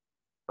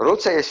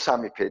 როცა ეს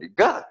 3 ფერი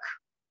გაქვს,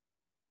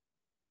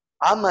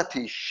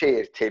 ამათი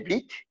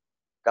შეერთებით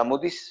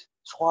გამოდის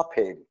სხვა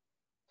ფერი.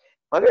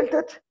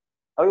 მაგალითად,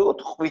 ავიღოთ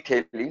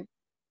ყვითელი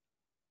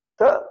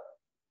და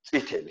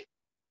წითელი.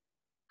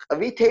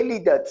 ყვითელი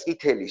და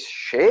წითელის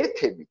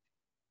შეერთებით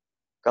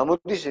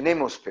გამოდის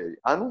ნემოსფერი,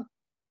 ანუ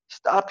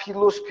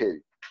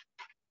სტაფილოსფერი.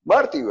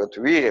 მარტივად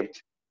ვიღებთ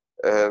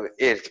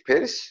ერთ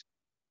ფერს,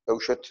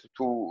 დაუშვათ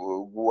თუ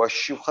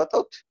გუაშში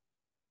ვხატავთ,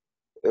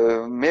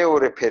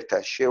 მეორე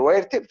ფერთან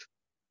შევაერთებთ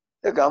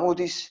და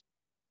გამოდის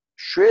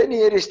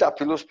შვენიერი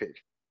სტაფილოსფერი.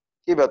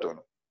 კი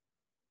ბატონო.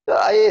 და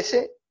აი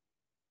ესე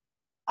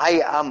აი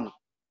ამ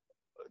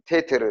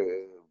თეთრ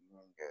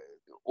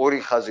 2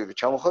 ხაზი რო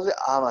ჩამოხაზე,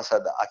 ამასა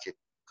და აქეთ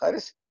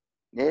ხარეს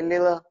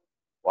ნელ-ნელა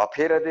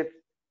ვაფერადებ.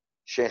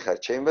 შენ ხარ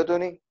ჩემი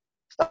ბატონი,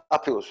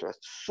 სტაფილოსფერს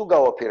სულ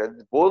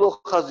გავაფერადებ, ბოლო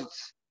ხაზიც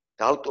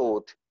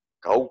დავტოვოთ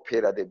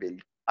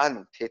გაუფერადებელი,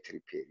 ანუ თეთრი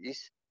ფერის,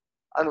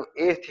 ანუ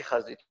ერთი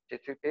ხაზი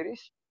თეთრი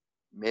ფერის,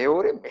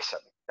 მეორე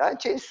მესამე.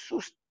 დანარჩენი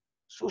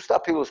სულ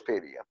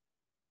სტაფილოსფერია.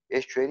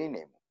 ეს ჩვენი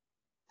ნემო.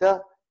 და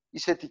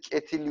ისეთი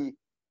კეთილი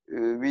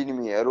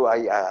ვინმეა, რომ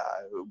აი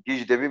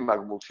გიждები მაგ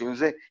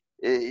მულტფილმზე,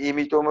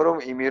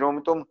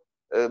 იმიტომ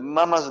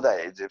მამას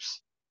დაეძებს.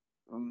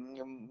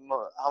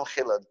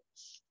 ამხელა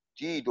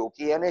დიდ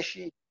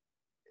ოკეანეში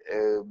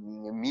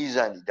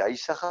მიზანი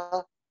დაისახა,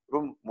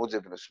 რომ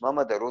მოძებნოს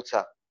მამა და როცა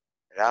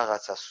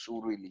რაღაცა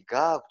სურვილი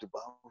გაქვთ,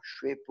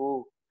 ბავშვებო,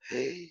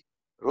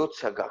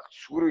 როცა გაქვთ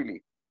სურვილი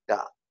და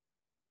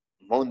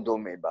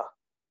მონდომება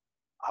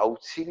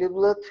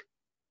აუცილებლად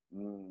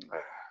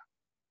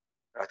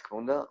რა თქმა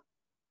უნდა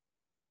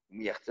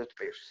მიაღწევთ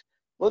პერს.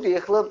 მოდი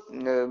ახლა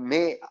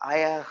მე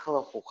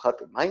ახლა ხო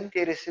ხატი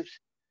მაინტერესებს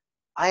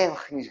აი ამ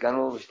ხნის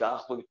განმავლობაში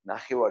დაახლოებით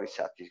 9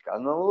 საათის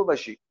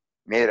განმავლობაში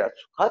მე რაც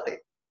ხატე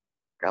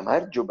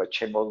გამარჯობა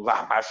ჩემო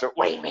ლამაზო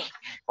ვაიმე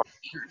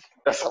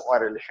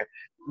დასაყვარელი ხარ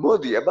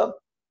მოდი აბა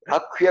რა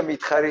ქვია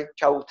მითხარი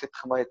ჩაუხდეთ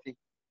ხმაეთი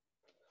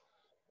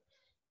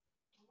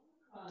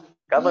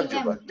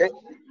გამარჯობა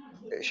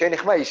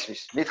შენი ხმა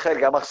ისმის მითხარი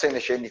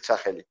გამახსენე შენი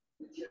სახელი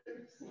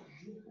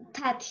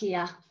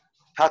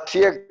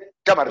თათია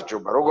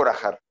გამარჯობა როგორ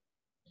ახარ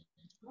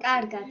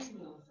კარგად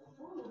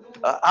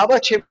აბა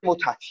ჩემო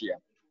თათია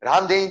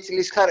რამდენი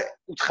წლის ხარ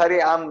უთხარი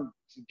ამ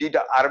დიდ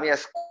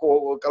არმიას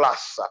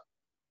კლასსა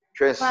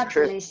ჩვენს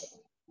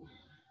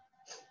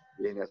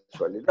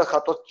ენაცვალი და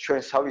ხატოთ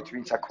ჩვენ სავით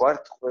ვინც აქ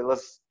ვართ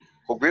ყველას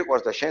ხო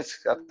გვიყვარს და შენს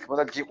რა თქმა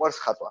უნდა გიყვარს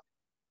ხატვა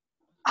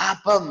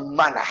აბა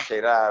მანახე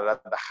რა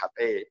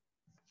დახატე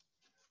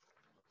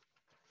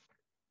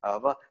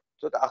აბა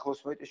ცოტა ახლოს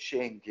მოიწე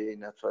შენ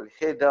გენაცვალი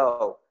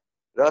ხედავ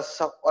რა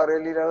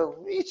საყვარელი რა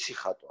ვიცი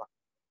ხატვა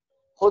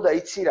ხო და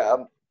იცი რა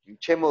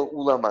ჩემო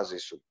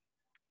ულამაზესო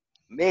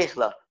მე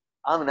ხლა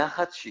ამ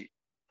ნახატში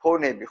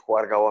ფონები ხო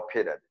არ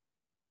გავაფერადე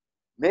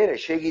მე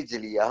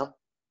შეგიძლია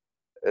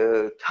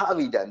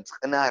თავიდან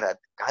წყნარად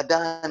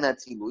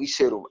გადაანაწილო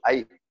ისე რომ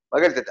აი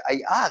მაგალითად აი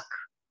აქ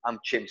ამ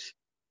ჩემს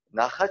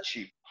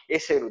ნახატში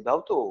ესე რომ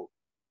დავტოვო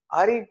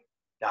არის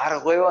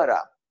დარღვევა რა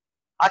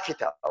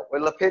აქეთა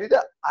ყველაფერი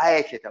და აი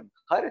აქეთა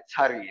მხარე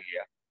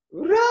ცარიელია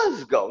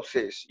რას გავს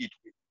ეს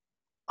იტყვი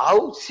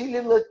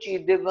აუცილებლად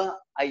ჭირდება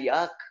აი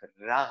აქ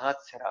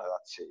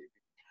რაღაცეები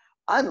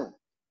ანუ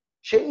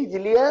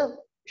შეიძლება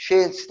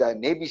შენც და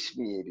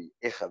ნებისმიერი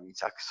ეხა ვინც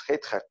აქ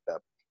ხეთხართ და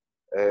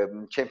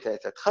ჩემთან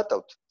ერთად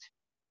ხატავთ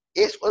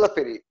ეს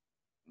ყველაფერი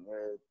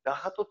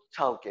დახატოთ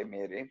ცალკე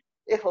მერე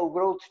ეხლა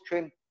უბრალოდ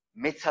ჩვენ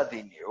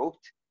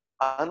მეცადინეობთ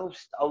ანუ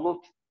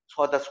ვსწავლობთ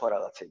სხვადასხვა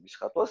რაღაცების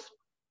ხატვას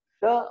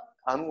და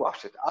ანუ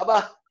ახსეთ აბა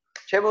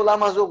ჩემო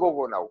ლამაზო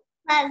გოგონაო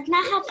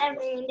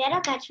ნახატები მინდა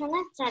რომ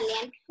გაჩვენოთ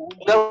ძალიან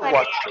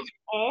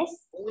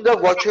უნდა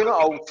გვაჩვენო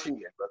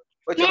აუცილებლად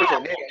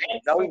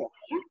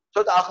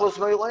ცოტა ახლოს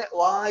მოიყვანე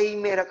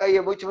ვაიმე რა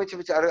კაია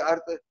მოიცი არ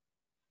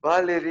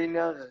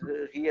ბალერინა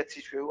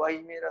ღიაციშვე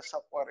ვაიმე რა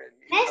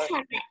საყვარელი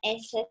მესამე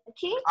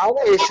ესეთი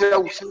აბა ეს რა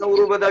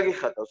უცნაურობა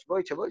დაგიხატავს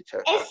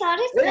მოიცა ეს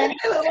არის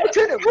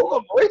მოჩვენე გოგო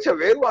მოიცა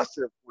ვერ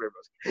ვასწრებ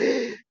ყურებას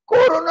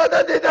კორონა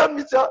და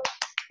დედამიწა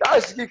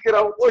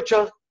დასგიქრა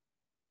ყოჩა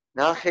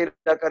ნახე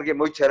რა კარგი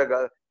მოიცა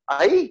რა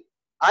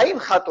აი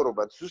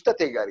მხატვრობა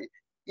ზუსტად ეგ არის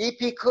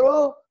იფიქრო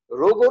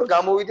როგორ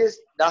გამოვიდეს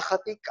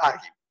ნახატი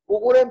კარგი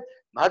უყურე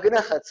მაგ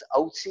ნახატს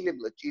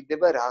აუცილებლად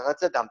ჭირდება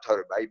რაღაცა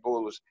დამთავრება აი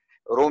ბოლოს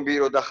რომბი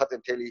რო დახატე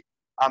მთელი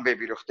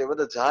ამბები რო ხდება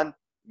და ძალიან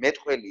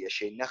მეტყველია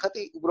შენი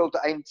ნახატი უბრალოდ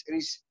აი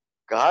წრის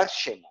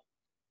გარშემო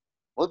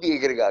მოდი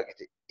ეგრე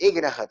გააკეთე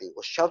ეგ ნახატი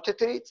იყოს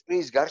შავთეთრი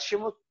წრის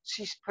გარშემო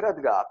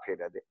ცისფრად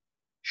გააფერადე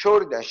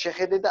შორიდან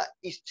შეხედე და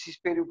ის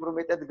ცისფერი უფრო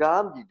მეტად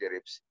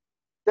გაამდიდრებს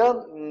და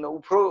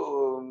უფრო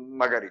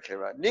მაგარი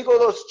იქნება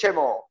ნიკოლოს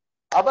ჩემო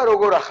აბა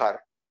როგორ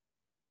ახარ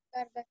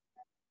კარგად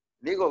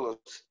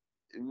ნიკოლოს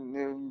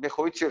მე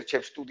ხო ვიცი რომ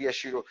ჩემ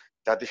სტუდიაში რომ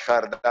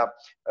დადიხარ და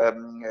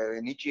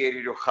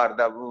ნიჭიერი რო ხარ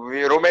და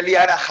რომელი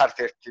არა ხართ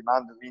ერთი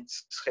მან ვინც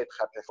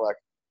ხეთხართ ახლა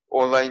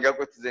ონლაინ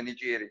გაკვეთილზე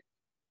ნიჭიერი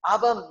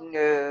აბა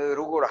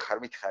როგორ ახარ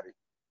მითხარი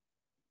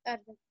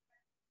კარგად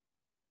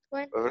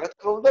რა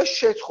თქმა უნდა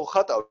შენ ხო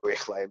ხატავ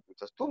ახლა ამ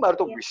თვითას თუ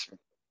მარტო გვისმენ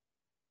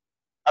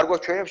არ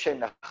გვაჩვენებ შენ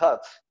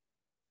ნახატს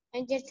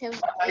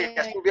აი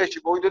სტუდიაში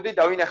მოვიდოდი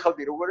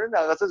დავინახავდი როგორ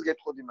რაღაცას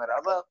გეტყოდი მაგრამ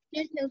აბა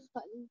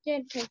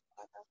ჯერ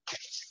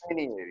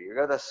ენიერი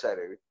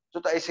გადასარევი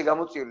ცოტა ესე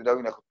გამოწირი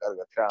დავინახოთ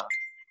კარგად რა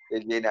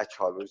ეგენა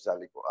ჩვალო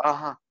ზალიკო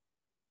აჰა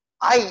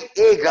აი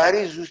ეგ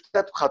არის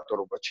ზუსტად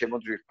მხატვრობა ჩემო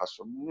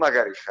ძვირფასო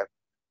მაგარი ხარ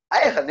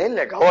აი ახლა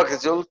ნელა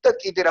გავაგრძელოთ და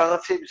კიდე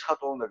რაღაცების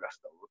ხატვა უნდა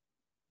გასწავლოთ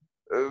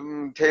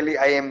მთელი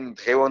აი ამ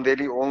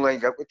დღევანდელი ონლაინ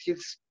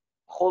გაკვეთილს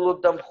მხოლოდ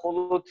და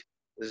მხოლოდ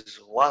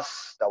ზღვას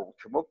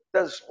დავუთმობ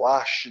და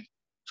ზღვაში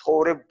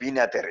ცხოვრებ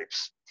ბინადრებს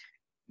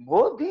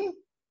მოდი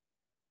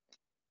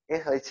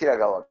ეხლა იცი რა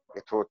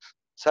გავაკეთოთ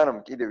სანამ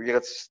კიდე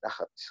ვიღაცის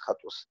ნახატის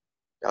ხატვას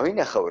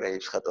დავინახავ რა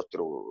ის ხატავთ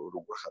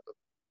როგორ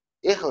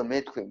ხატავთ ეხლა მე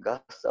თქვენ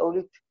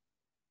გასწავლით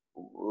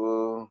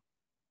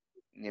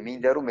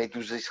მინდა რომ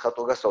მედუზის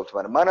ხატვა გასწავლოთ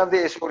მაგრამ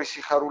მანამდე ეს ორი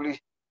სიხარული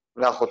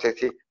ვნახოთ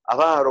ერთი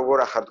აბა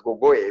როგორ ახართ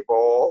გოგოებო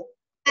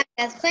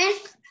კარგად ხარ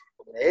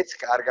მეც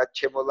კარგად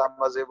ჩემო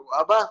ლამაზებო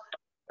აბა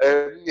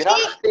რა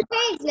ხდება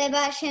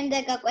შეიძლება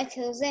შემდეგ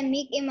გაკვეთილზე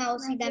მიკი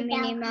მაუსი და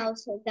მინი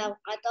მაუსი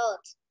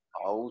დავყატოთ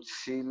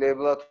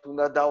აუცილებლად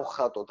უნდა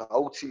დავხატოთ,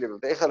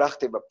 აუცილებლად. ეხლა რა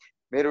ხდება?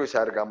 მე რო ეს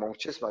არ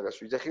გამომრჩეს, მაგას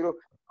ვიძახი, რომ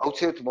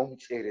აუცილებლად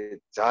მომწერე,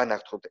 ძალიან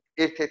აქ თქო.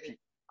 ერთ-ერთი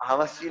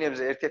ამას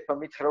წინებზე ერთ-ერთმა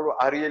მითხრა, რომ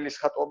არიელის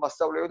ხატვა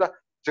მასწავლეო და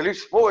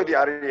ძლივს მოვედი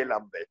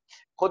არიელამდე.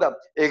 ხო და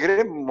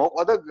ეგრე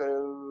მოყვა და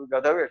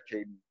გადავერთე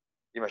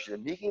იმაში და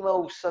მიკი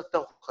მაუსსაც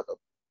დავხატავ,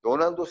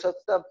 დონალდოსაც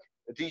და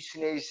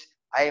დისნეის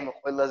აი ამ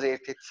ყველაზე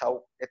ერთ-ერთ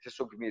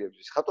საუკეთესო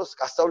გმირების ხატვას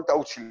გასწავლეთ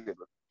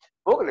აუცილებლად.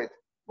 მოკლედ,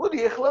 მოდი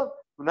ახლა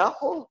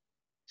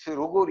ვნახოთ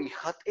როგორი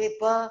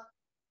ხატება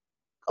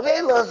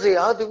ყველაზე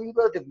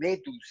ადვილად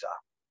მედუზა.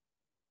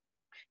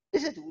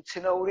 ესეთი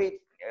უცნაური,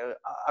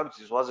 არ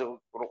ვიცი, ზღვაზე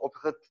რო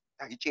ყოფილიყავ,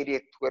 დაგიჭერია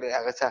თქვენ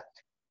რაღაცა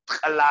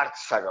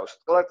ტყლარცს აგავს.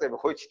 ტყლარცები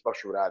ხო იცით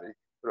ბავშვი რა არის?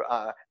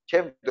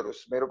 ჩემ დროს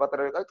მე რო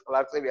პატარა ვიყავი,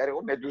 ტყლარცები არ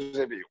იყო,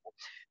 მედუზები იყო.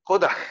 ხო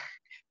და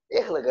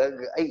ეხლა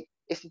აი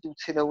ესეთი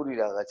უცნაური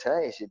რაღაცა,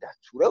 ესე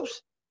დაცურავს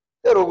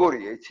და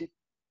როგორია, იცით?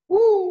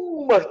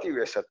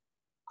 მარტივიასად.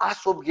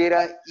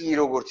 ასობგერა ი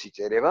როგორც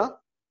იწერება,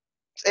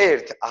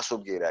 წერთ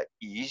ასობგერა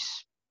ის.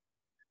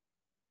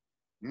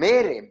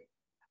 მერე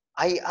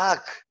აი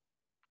აქ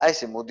აი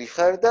ესე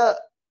მოდიხარ და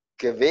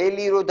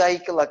გველი რო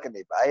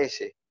დაიკლაკნება, აი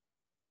ესე.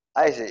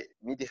 აი ესე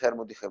მიდიხარ,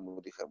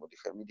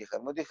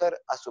 მიდიხარ,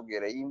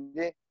 ასობგერა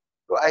იმდე,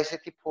 რომ აი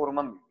ესეთი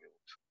ფორმა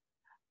მივიღოთ.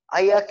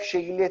 აი აქ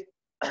შეგიძლიათ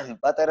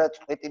პატარა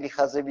წყვეტილი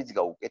ხაზებიც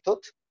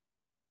გაუკეთოთ.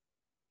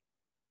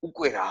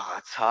 უკვე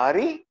რაღაც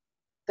არის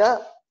და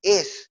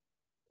ეს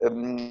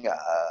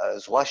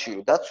ზღვაში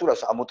რო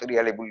დაცურავს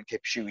ამოტრიალებული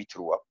თეფშივით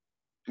როა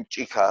თუ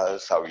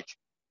ჭიქასავით.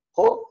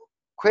 ხო?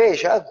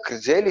 ქვეშ აქ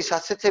გრძელი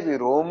საცეცები,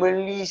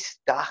 რომლის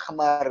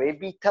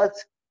დახმარებითაც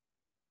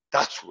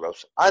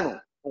დაცურავს. ანუ,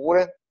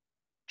 უყურე,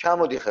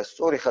 ჩამოდიხარ,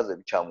 სწორი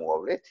ხაზები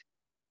ჩამოავლეთ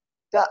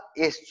და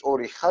ეს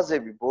სწორი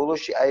ხაზები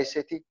ბოლოში აი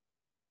ესეთი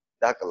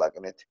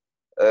დაკლაკნეთ.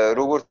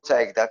 როგორც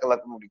აი ეგ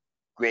დაკლაკნული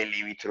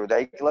გველივით რო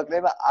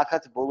დაიკლაკნება,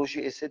 აქაც ბოლოში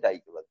ესე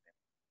დაიკლაკნება.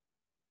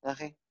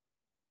 ნახე?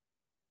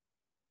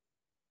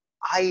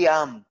 აი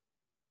ამ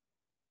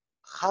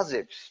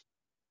ხაზებს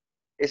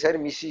ეს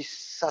არის მისი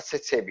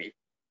საცეცები,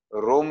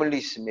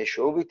 რომლის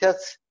მეშვეობითაც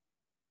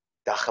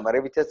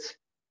დახმარებითაც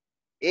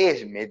ეს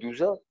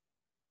მედუზა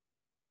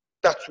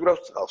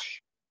დაცურავს წყალში.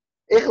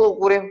 ეხლა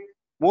უყურე,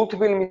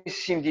 მულტფილმის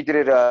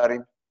სიმდიდრე რა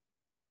არის?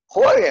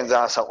 ხო არიან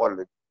ძალიან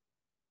საყვარლები.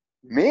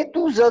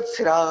 მედუზაც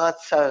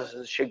რაღაცა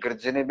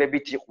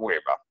შეგრძნებებით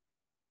იყურება.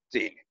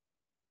 წინ.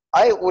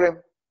 აი უყურე,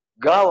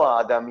 გავა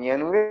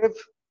ადამიანურებ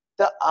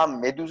და ამ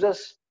მედუზას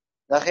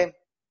ნახე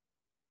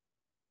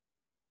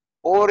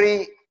ორი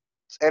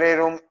წერე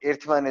რომ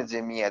ერთმანეთზე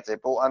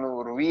მიაწეპო, ანუ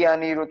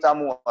რვიანი რო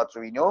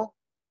წამოაწვინო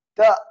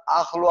და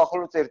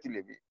ახლო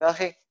წერტილები.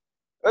 ნახე,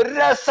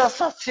 რა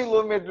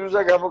სასაცილო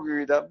მედუზა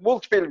გამოგვივიდა,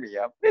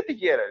 მულტფილმია. მეტი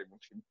კი არ არის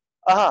მულტფილმი.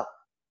 აჰა,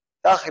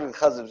 დახრილ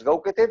ხაზებს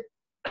გავუკეთებ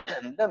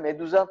და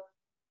მედუზა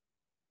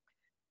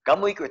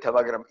გამოიკვეთა,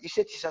 მაგრამ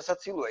ისეთი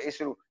სასაცილოა ეს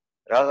რომ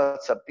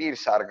რაღაცა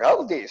პირს არ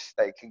გავდეს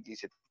და იქ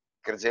ისეთ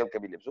გრძელ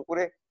კბილებს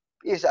უყურე,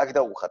 პირს აქ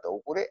დაუხატა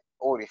უყურე,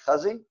 ორი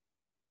ხაზი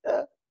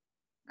და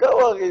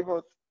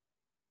გავაღიმოთ.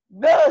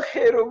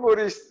 ნახე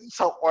როგორი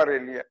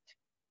საყვარელია.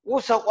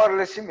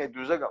 უსაყვარლესი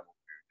მედუზა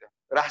გამოგვივიდა.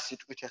 რა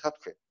სიტყვით ახლა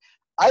თქვენ?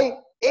 აი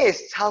ეს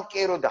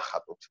ცალკე რო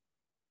დახატოთ.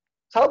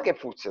 ცალკე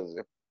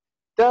ფურცელზე.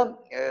 და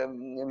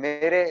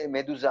მერე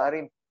მედუზა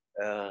არის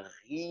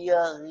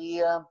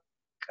ღია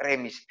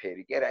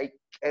კრემისფერი, კი არა,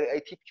 აი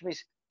თითქმის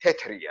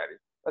თეთრი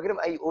არის. მაგრამ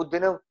აი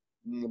ოდნავ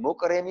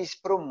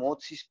მოკრემისფრო,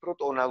 მოცისფრო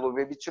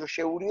ტონალობებიც რო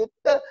შევურიოთ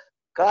და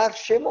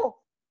გარშემო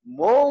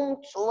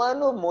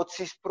მომწვანო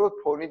მოცისფრო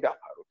ფონი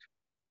დაფაროთ.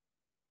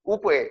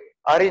 უკვე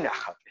არის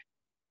ნახატი.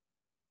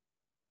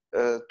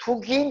 თუ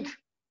გინდ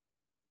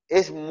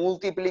ეს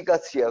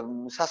მულტიპლიკაცია,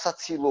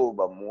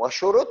 სასაცილოობა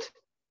მოაშოროთ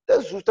და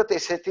ზუსტად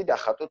ესეთი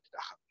დახატოთ.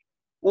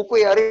 უკვე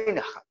არის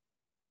ნახატი.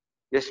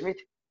 ესმით?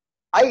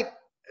 აი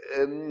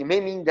მე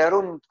მინდა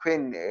რომ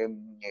თქვენ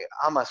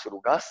ამას რო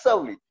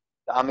გასწავლით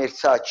და ამ ერთ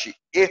საათში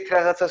ერთ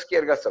რაღაცას კი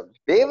არ გასწავლით,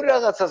 ბევრ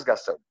რაღაცას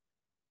გასწავლით.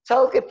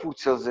 ცალკე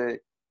ფურცელზე,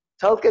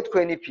 ცალკე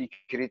თქვენი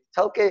ფიქრით,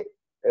 ცალკე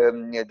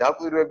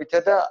დაკვირვებითა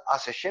და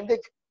ასე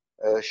შემდეგ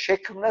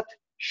შექმნათ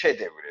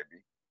შედევრები.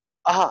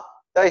 აჰა,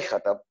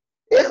 დაიხატა.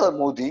 ეხლა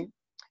მოდი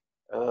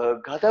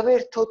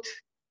გადავერთოთ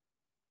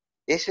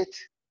ესეთ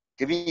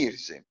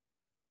გვირზე.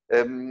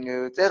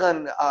 წეგან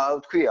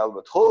თქვი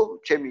ალბათ, ხო?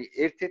 ჩემი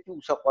ერთ-ერთი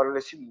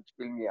უსაყვარლესი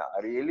მულტფილმია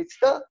არიელიც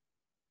და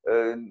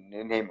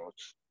ნემოც.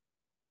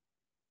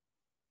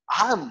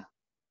 ამ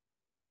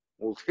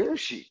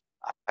მულტფილმში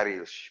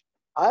არიელში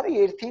არის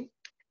ერთი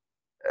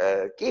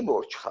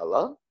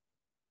კიბორჩხალა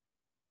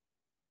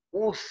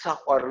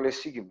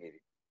უსაყვარლესი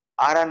გმირი.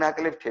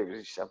 არანაკლებ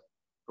თევრისა,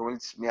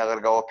 რომელიც მე აღარ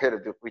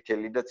გავაფერებდი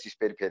ყვითელი და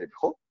ცისფერი ფერები,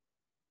 ხო?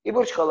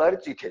 კიბორჩხალა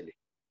არის წითელი.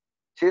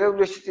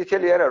 სინამდვილეში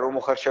წითელი არა, რომ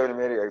მოხარშავენ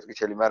მე არის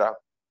წითელი, მაგრამ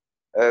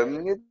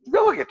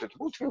გავაკეთოთ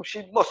მულტფილმში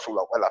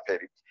მოსულა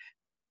ყველაფერი.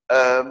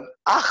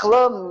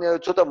 ახლა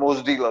ცოტა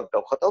მოზრდილად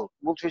დავხატავ,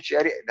 მულტფილმში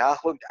არის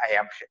დაახლოებით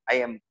აი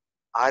ამ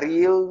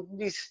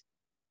არიელის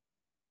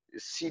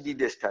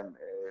სიდიდესთან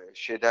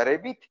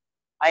შედარებით,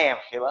 აი ამ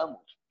ხელა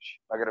მულტფილმში. მულტფილმში.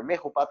 მაგრამ მე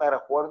ხო პატარა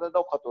ხო არ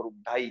დავხატო რომ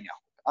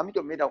დაინახოთ.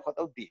 ამიტომ მე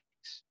დავხატავ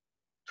დიდს.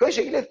 თქვენ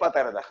შეგიძლიათ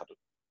პატარა დახატოთ.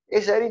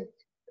 ეს არის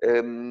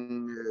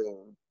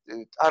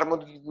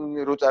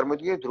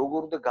წარმოიდგინეთ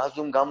როგორ უნდა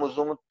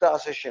გამოზომოთ და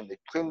ასე შემდეგ.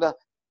 თქვენ უნდა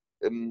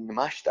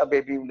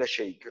მასშტაბები უნდა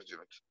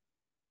შეიგრძნოთ.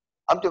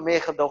 ამიტომ მე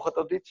ახლა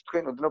დავხატავ დიდს,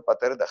 თქვენ ოდნავ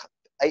პატარა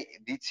დახატოთ. აი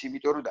დიდს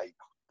იმიტომ რომ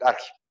დაინახოთ.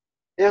 კარგი.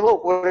 ეხლა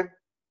უყურეთ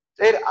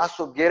წერ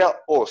 100 ბგერა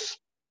ოს.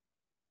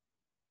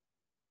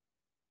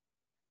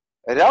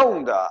 რა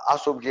უნდა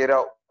 100 ბგერა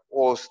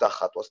ოს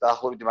დახატოს?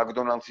 დაახლოებით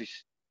მაკდონალდსის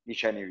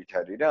ნიშანივით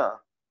არის რა.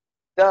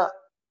 და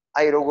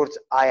აი როგორც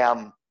აი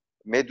ამ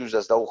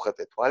მედუზას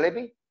დაუხატე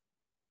თვალები,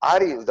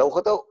 არის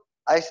დაუხატავ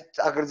აი ეს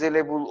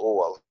წაგრძელებულ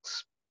ოვალს.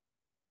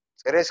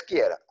 წრეს კი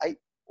არა, აი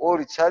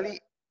ორი ცალი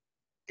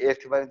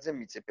ერთმანეთზე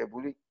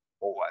მიწეპებული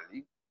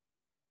ოვალი.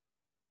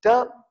 და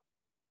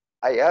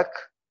აი აქ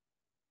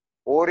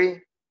ორი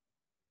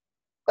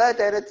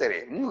პატარა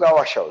წრე. ნუ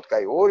გავაშავოთ,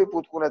 კაი, ორი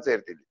პუტკუნა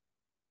წერტილი.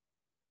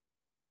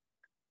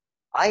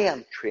 აი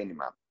ამ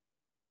ჩვენმა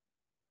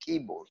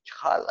კიბო,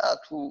 ჩხალა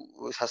თუ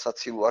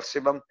სასაცილო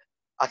არსებამ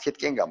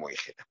აქეთკენ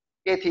გამოიხედა.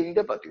 კეთილი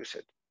და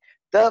პატიოსები.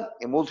 და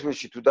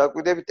მულტფილმში თუ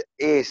დააკვირდებით,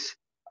 ეს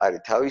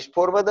არის თავის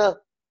ფორმა და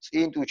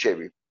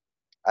წინტუჩები.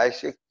 აი ეს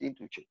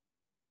წინტუჩები.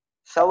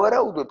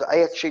 სავარაუდოდ აი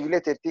აქ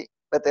შეგიძლიათ ერთი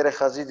პატარა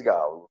ხაზით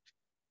გაავლოთ.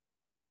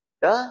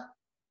 და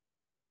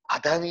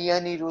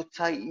ადამიანი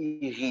როცა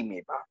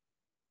იღიმება,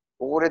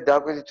 უყურეთ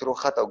დააკვირდით რომ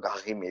ხატავ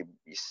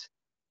გაღიმების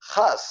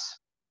ხაზს,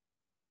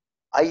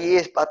 აი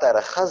ეს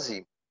პატარა ხაზი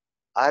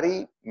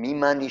არის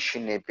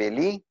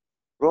მიმანიშნებელი,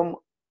 რომ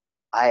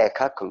აი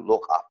აქ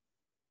ლოყა.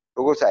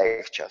 როგორც აი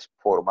აქ ჩანს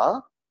ფორმა,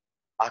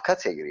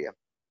 აქაც ეგრეა.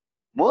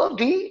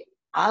 მოდი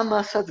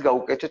ამასაც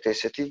გავუკეთოთ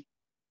ესეთი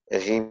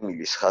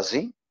ღიმილის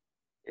ხაზი,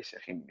 ესე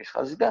ღიმილის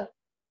ხაზი და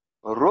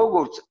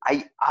როგორც აი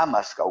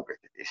ამას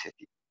გავუკეთეთ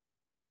ესეთი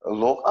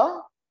ლოყა,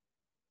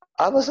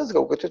 ამასაც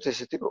გავუკეთოთ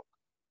ესეთი ლოყა.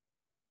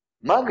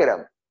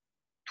 მაგრამ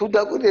თუ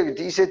დაკვირდებით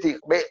ისეთი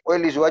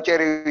ყველის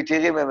ვაჭერებით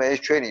იღიმება ეს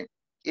ჩვენი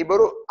კიბო,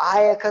 რომ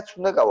აი აქაც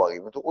უნდა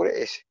გავაღიმოთ, უყურე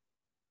ესე.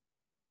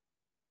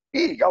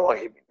 კი,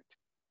 გავაღიმოთ.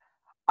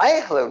 აი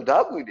ახლა რომ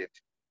დააკვირდეთ,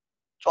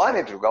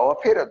 წვანეთ რომ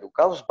გავაფერადო,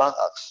 გავს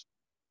ბაყაყს.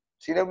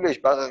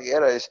 სინამდვილეში ბაყაყი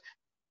არა ეს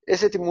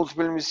ესეთი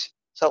მულტფილმის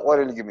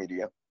საყვარელი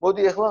გმირია.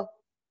 მოდი ახლა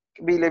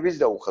კბილების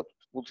დავუხატოთ.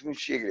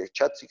 მულტფილმში ეგრეა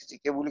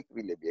ჩაციკწიკებული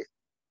კბილები აქ.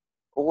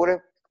 უყურე,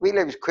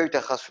 კბილების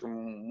ქვევითა ხაზს რომ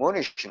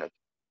მონიშნოთ,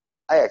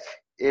 აი აქ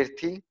 1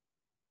 2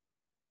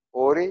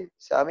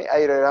 3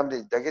 აი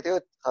რამდენი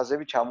დაგეტევოთ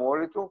ხაზები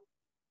ჩამოვალეთ თუ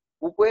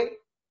უკვე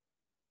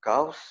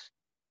გავს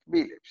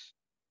კბილებს.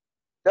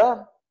 და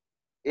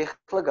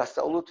ეხლა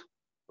გასწავლოთ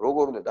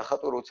როგორ უნდა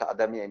დახატო როცა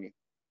ადამიანი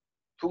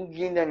თუ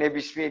გინდა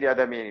ნებისმიერი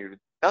ადამიანი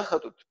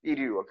დახატოთ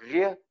პირი რო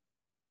ღია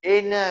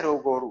ენა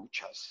როგორ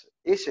უჩას.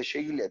 ესე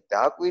შეგიძლიათ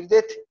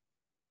დააკვირდეთ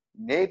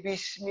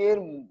ნებისმიერ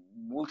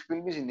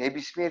მულტფილმის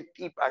ნებისმიერ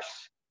ტიპაჟს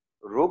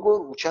როგორ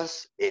უჩას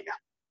ენა.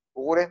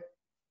 უყურე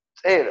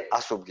წერ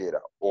 100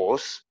 ბგერა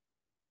ოს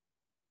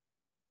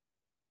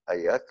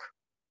აი აქ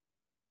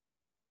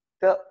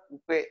და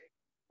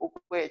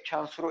უკვე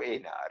ჩანს რომ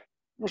ენა არის.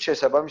 ნუ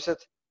შესაბამისად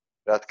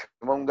რა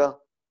თქმა უნდა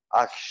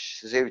აქ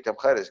ზევითა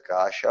მხარეს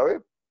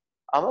გააშავებ,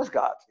 ამას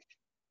გააწვით.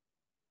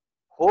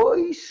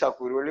 ხოის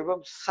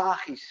საკვირველებამ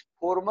სახის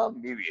ფორმა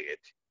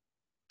მივიღეთ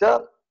და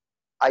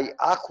აი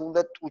აქ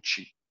უნდა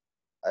ტუჩი.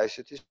 აი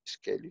ესეთი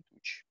სკელი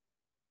ტუჩი.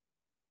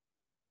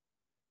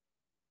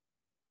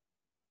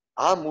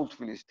 ამ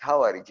მულტფილმის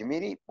თავარი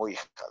გმირი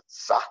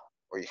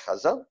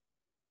მოიხაზა.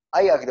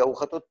 აი აქ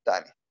დავუხატოთ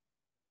ტანი.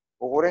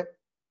 უყურე,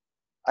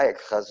 აი აქ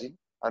ხაზი,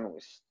 ანუ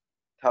ეს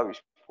თავის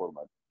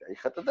ფორმა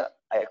დაიხატა და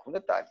აი აქ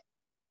უნდა ტანი.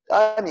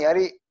 ტანი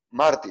არის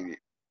მარტივი.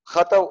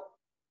 ხატავ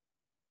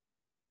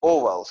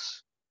ოვალს.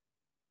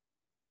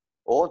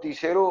 ოღონდ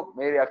ისე რომ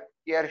მე აქ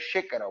კი არ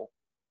შეკრავ.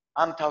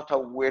 ამ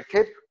თავთავ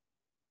უერთებ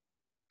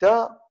და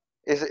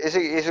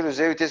ეს რომ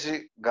ზევით ესე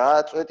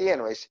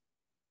გააწვეტიანო ეს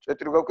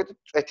წვეტი რო გავკეთე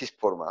წვეთის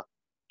ფორმა.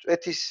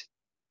 წვეთის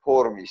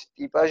ფორმის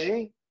ტიპაჟი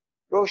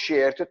რო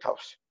შეერთო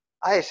თავს.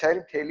 აი ეს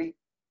არის მთელი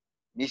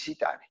მისი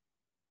ტანი.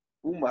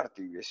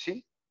 უმარტივესი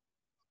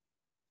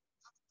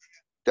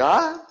და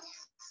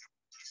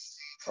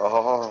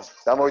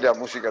დამოვიდა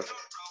მუსიკაც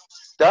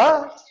და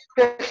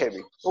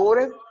ფეხები.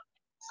 უყურე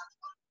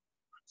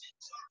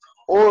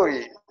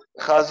ორი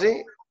ხაზი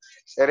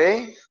წრე,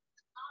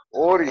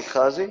 ორი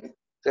ხაზი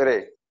წრე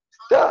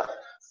და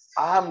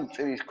ამ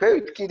წრის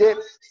ქვევით კიდე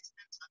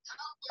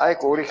აი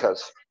ორი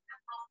ხაზი.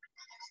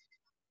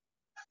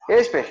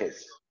 ეს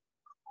ფეხები.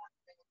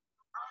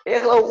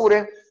 ეხლა უყურე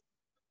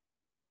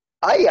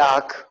აი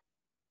აქ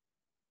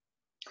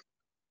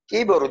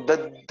კიბორო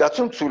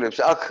დაცუნცულებს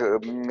აქ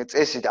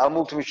წესით ამ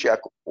მულტფილმში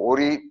აქ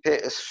 3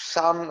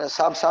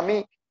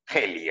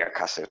 ხელი აქ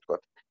ასე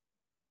ვთქვათ.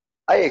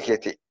 აი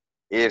ეგეთი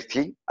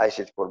 1 აი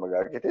ესეთი ფორმა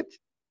გააკეთეთ.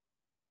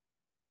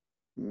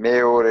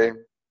 მეორე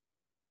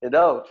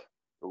ედავთ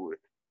უყურე.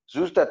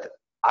 ზუსტად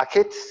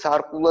აქეთ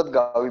სარკულად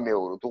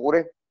გავიმეოროთ.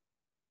 უყურე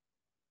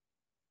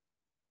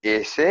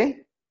ესე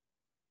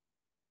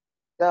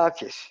და აქ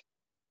ესე.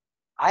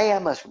 აი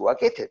ამას რო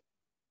აკეთებ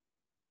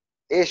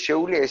ეს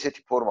შეუძლია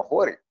ესეთი ფორმა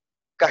ხო არის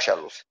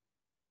გაშალოს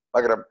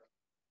მაგრამ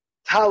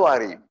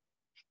თავარი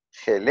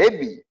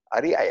ხელები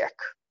არის აი აქ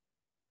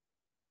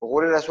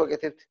ოღონდ რას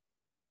ვაკეთებთ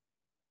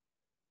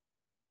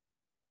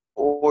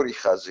ორი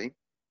ხაზი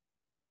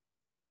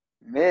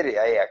მე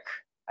აი აქ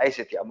აი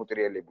ესეთი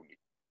ამოტრიალებული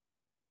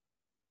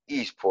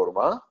ის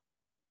ფორმა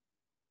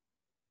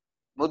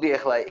მოდი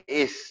ახლა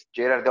ეს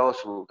ჯერ არ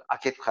დავასრულოთ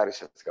აქეთ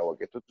მხარესაც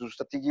გავაკეთოთ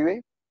ზუსტად იგივე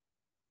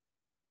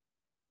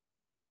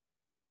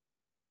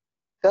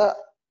და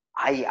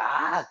აი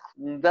აქ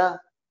უნდა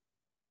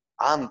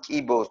ამ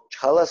კიბოს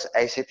ჩხალას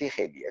აი ესეთი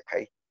ხედი აქვს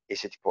აი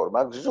ესეთი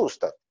ფორმა აქვს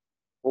ზუსტად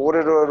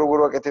როგორ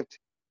ვაკეთებთ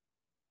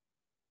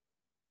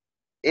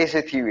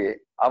ესეთივე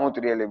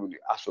ამოტრიალებული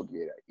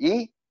ასობიერა i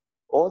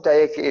ონდა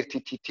ეგ ერთი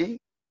თითი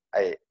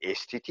აი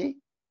ეს თითი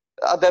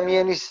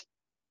ადამიანის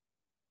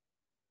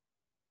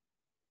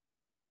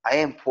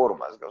აი ამ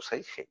ფორმას გავს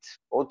აი ხედს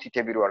ონ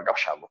თითები რო არ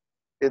გავშალო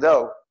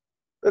დედაო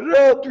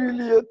რა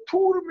დვილია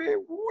თურმე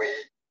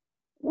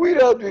უი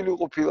რა დვილი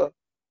ყოფილა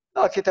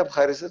აქეთ ამ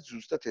ხარესაც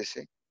ზუსტად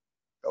ესე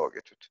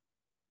გავაკეთოთ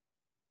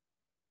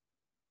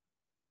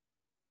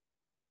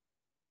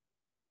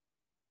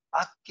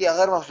აქ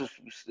აღარ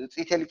მახსოვს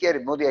წითელი კი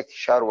არის მოდი აქ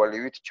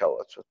შარვალივით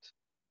ჩავაცოთ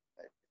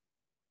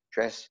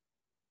ჩვენს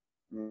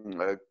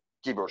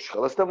კიბორდში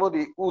ხალას და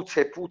მოდი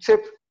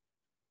უცებ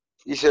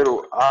ისე რომ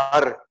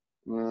არ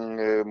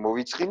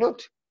მოვიწყინოთ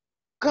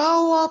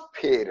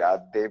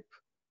გავაფერადებ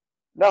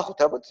ნახოთ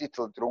აბა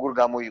წითლად როგორ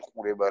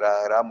გამოიყურება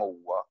რა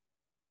მოუვა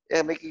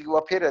მე კი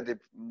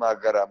ვაფერადებ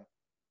მაგრამ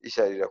ის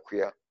არის რა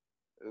ქვია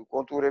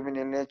კონტურები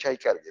ნელ-ნელა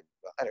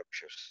ჩაიკარგება არ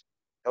ექშევს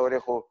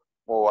თავი ხო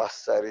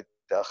მოვასწარით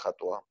და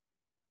ხატვა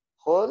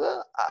ხო და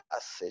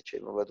ასე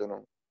ჩემო ბატონო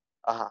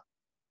აჰა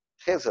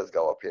ხელსაც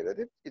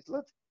გავაფერადებ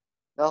წითლად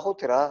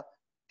ნახოთ რა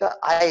და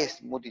აი ეს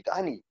მოდით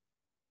ანი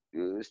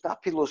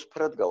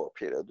სტაფილოსფრად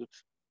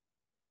გავაფერადოთ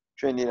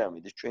ჩვენი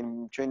რამიდის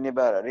ჩვენ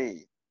ნება არ არის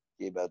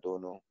კი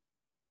ბატონო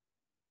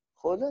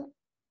ხო და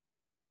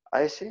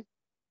აი ესე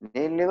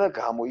ნელ-ნელა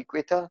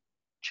გამოიკვეთა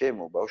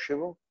ჩემო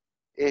ბავშვებო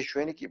ეს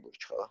ჩვენი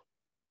კიბორდი ხა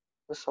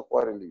და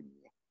საყვარელი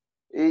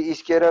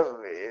ის კი არა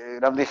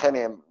რამდენი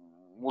ხანია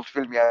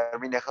მულტფილმი არ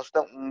მინახავს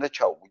და უნდა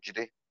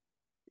ჩავუჯდე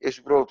ეს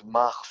უბრალოდ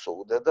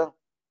მახსოვდა და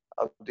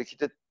ავდექი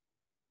და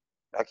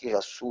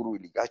რაკიღა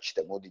სურვილი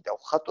გაჩნდა მოდი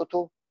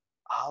დავხატოთო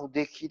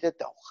ავდექი და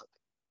დავხატე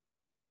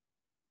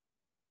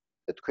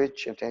და თქვენ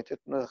ჩემთან ერთად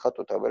უნდა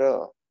ხატოთ აბა რა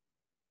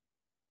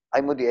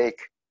აი მოდი ეგ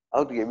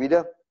ავდგები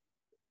და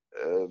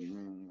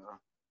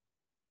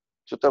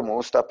ცოტა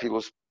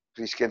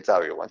მოსტაფილოსფრისკენ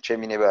წავიყვან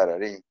ჩემი ნება არ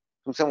არის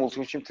თუმცა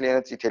მულტფილმში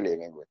მთლიანად წითელია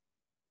მე მგონი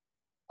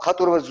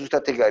ხატურობა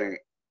ზუსტად ეგ არის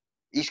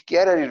ის კი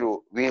არ არის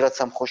რომ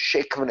ვიღაცამ ხო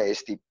შექმნა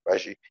ეს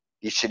ტიპაჟი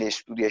ისინი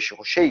სტუდიაში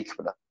ხო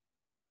შეიქმნა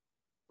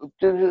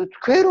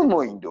თქვენ რომ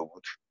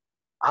მოინდომოთ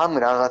ამ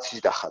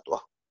რაღაცის დახატვა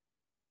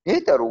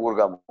ნეტა როგორ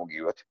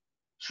გამოგივათ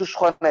სულ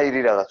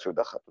სხვანაირი რაღაც რო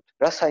დახატოთ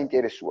რა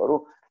საინტერესოა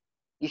რომ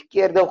ის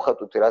კი არ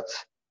დავხატოთ რაც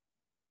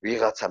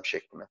ვიღაცამ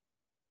შექმნა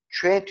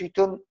ჩვენ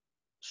თვითონ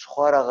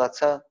სხვა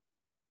რაღაცა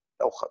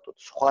დავხატოთ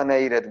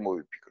სხვანაირად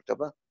მოვიფიქროთ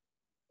აბა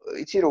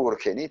იცი როგორ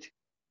ხენით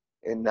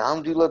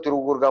ნამდვილად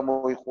როგორ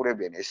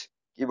გამოიყურებენ ეს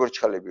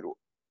კიბორჩხალები რომ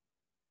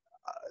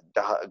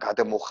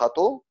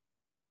გადამოხატო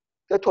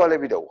და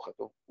თვალები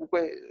დაუხატო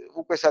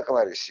უკვე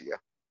საკმარისია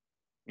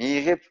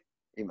მიიღებ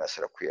იმას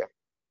რა ქვია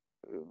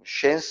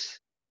შენს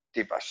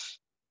ტიპას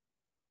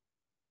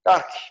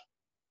კარგი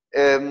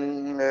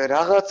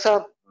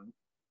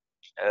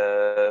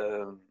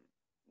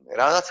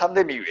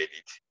რაღაცამდე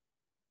მივედით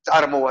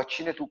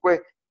წარმოვაჩინეთ უკვე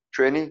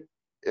ჩვენი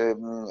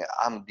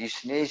ამ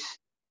დისნეის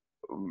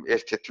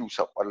ერთ-ერთი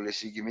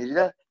უსაყვარლესი გიმირი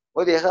და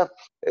მოდი ახლა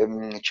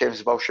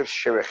ჩემს ბავშვებს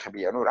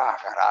შევეხებია ნუ რა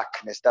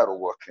აქნეს და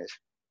როგორ აქნეს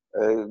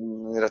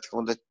რა თქმა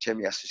უნდა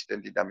ჩემი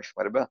ასისტენტი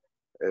დამეხმარება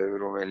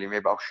რომელიმე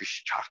ბავშვის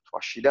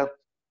ჩართვაში და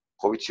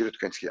ხო ვიცი რომ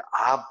თქვენც კი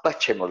აბა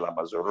ჩემო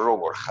ლამაზო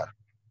როგორ ხარ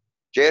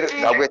ჯერ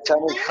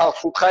გაგვეცანით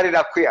ხალხს უთხარი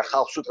რა ქვია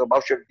ხალხს უთხარ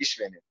ბავშვები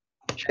ისმენენ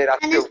შენ რა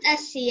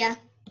ქვია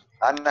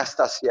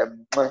ანასტასია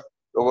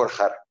როგორ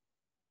ხარ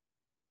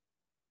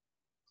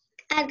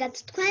კარგად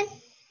თქვენ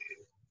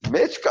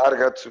მეც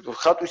კარგად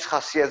ხატვის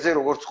ხასიათზე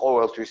როგორც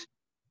ყოველთვის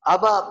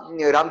აბა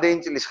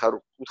რამდენი წლის ხარ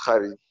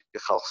უთხარი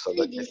ხალხსა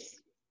და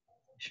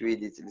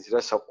 7 წლის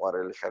რა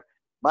საყვარელი ხარ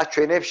მათ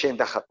ჩვენებს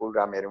შენ დახატულ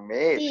რამე რომ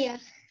მე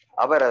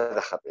აბა რა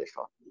დახატე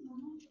ხა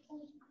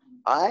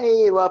აი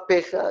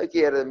ვაფეხა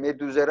კი არა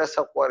მედუზა რა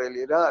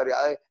საყვარელი რა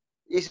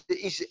არის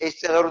ის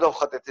წეღა რო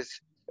დავხატეთ ეს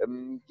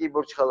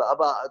კიბორდში ხალა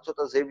აბა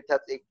ცოტა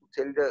ზევითაც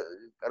ეკუცელი და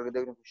კარგად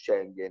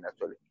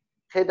შეენგენაცოლი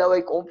ხედავ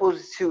აი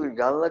კომპოზიციური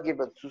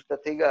განლაგება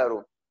ზუსტად ეგაა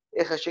რომ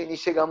ეხა შენ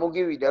ისე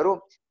გამოგივიდა რომ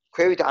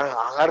ქვევით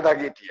აღარ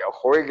დაგეტია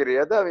ხო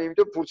ეგრეა და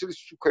იმიტომ ფურცლის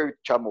ქვევით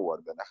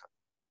ჩამოვარდა ნახა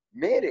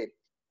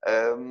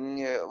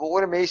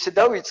მე ისე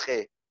დავიწყე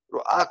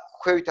რომ აქ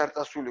ქვევით არ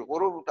წასულიყო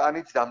რომ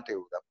ტანიც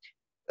დამტეოდა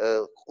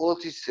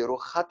ყოველთვის რო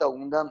ხატა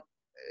უნდა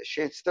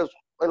შენც და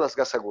ყველას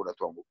გასაგონად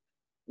ვამბობ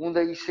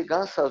უნდა ისე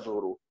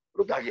განსაზღვრო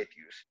რომ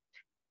დაგეტიოს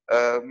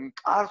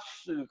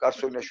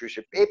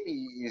კარსონაშვილში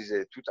პეპიზე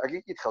თუ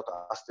წაგიკითხავთ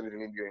ასტრიდ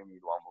ლინდგრენი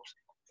რო ამბობს.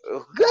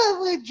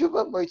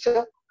 გამარჯობა მოიცა,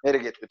 მე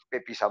გეტყვით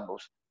პეპის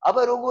ამბობს.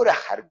 აბა როგორ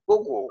ახარ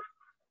გოგო?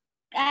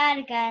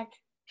 კარგად.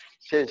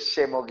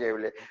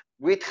 შემოგევლე.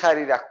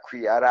 გითხარი რა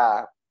გქვია რა?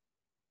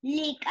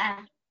 ლიკა.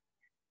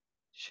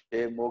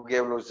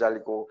 შემოგევლო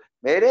ზალიკო.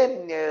 მე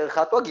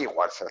ხატვა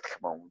გიყვარს რა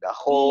თქმა უნდა,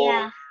 ხო?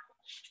 დია.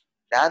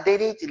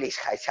 რამდენი წლის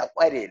ხარ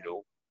საყვარელო?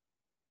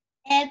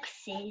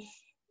 6-ის.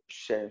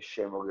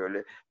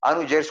 შემოგევლე.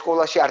 ანუ ჯერ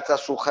სკოლაში არ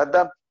წასულხარ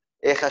და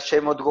ეხა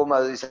შემოდგომა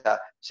ისა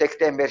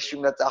სექტემბერში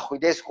უნდა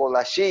წახვიდე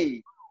სკოლაში?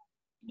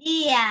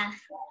 დია.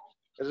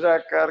 რა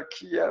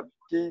კარგია.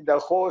 გინდა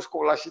ხო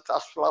სკოლაში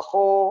წასვლა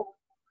ხო?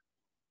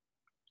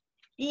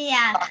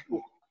 დია.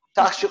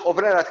 სახში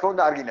ყოფნა რა თქმა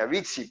უნდა არ გინდა,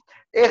 ვიცი.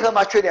 ეხლა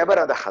მაჩვენე აბა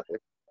რა დახატე.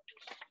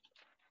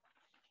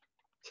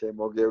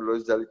 შემოგევლო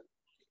ზალიკო.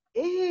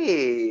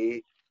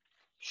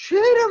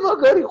 შენ რა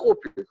მაგარი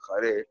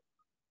ყოფილიყარ?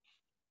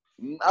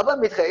 აბა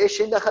მითხა ეს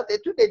შენ დახატე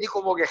თუ დედიკო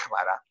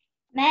მოგეხმარა?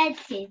 მე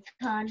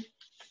თვითონ.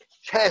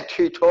 შენ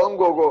თვითონ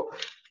გოგო.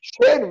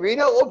 შენ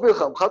ვინა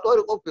ყოფილხარ?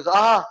 მხატვარი ყოფილხარ?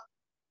 აჰა.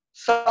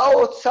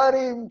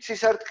 საოცარი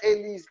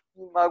ცისარტყელის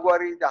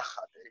მაგვარი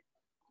დახატე.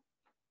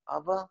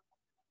 აბა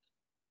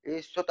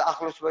ეს ცოტა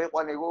ახლოს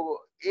მოიყვანე გოგო.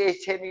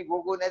 ეს ჩემი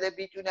გოგონა და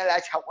ბიჭუნა რა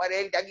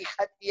ჩაყვარელი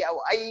დაგიხატიაო.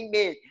 აი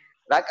მე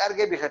რა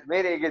კარგები ხართ, მე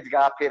ეგეც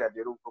გააფერადე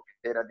რომ უფრო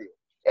ფერადიო.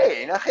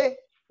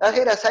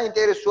 ნახე რა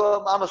საინტერესოა,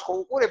 ამას ხო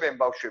უყურებენ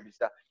ბავშვებიც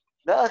და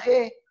ნახე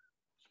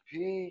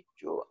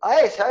ბიჭო, აი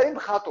ეს არის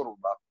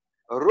მხატვრობა,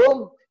 რომ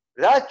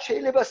რაც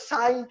შეიძლება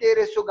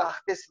საინტერესო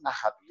გახდეს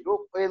ნახატი, რომ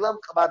ყველამ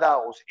ყმა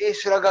დააღოს. ეს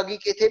რა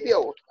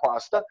გაგიკეთებიაო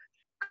თქვას და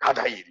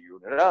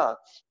გადაირიონ რა.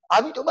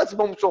 ამიტომაც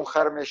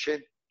მომწონხარ მე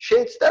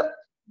შენც და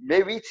მე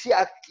ვიცი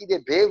აქ კიდე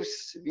ბევრს,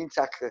 ვინც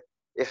აქ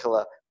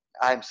ეხლა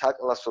აი ამ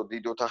საკლასო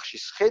დიდ ოთახში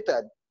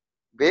სხედან,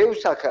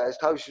 ბევრს აქ ეს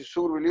თავისი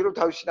სურვილი რომ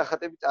თავისი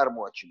ნახატები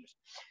წარმოაჩინოს.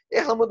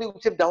 ეხლა მოდი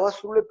უცებ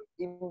დავასრულებ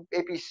იმ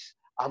პეპის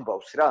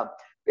ამბავს რა.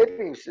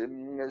 პეპის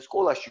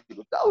სკოლაში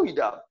რო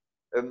დავიდა,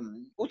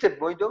 უცებ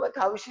მოიდომა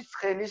თავისი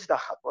ცხენის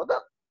დახატვა და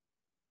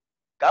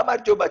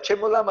გამარჯობა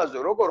ჩემო ლამაზო,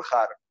 როგორ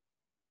ხარ?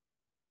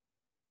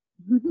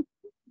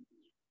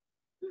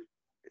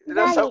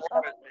 რა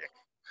საყვარელი?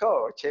 ხო,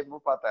 ჩემო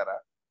პატარა.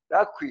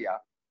 რა ქვია?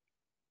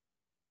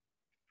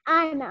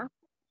 ანა.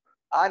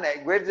 ანა,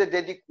 გვერდზე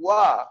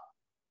დედიკოა?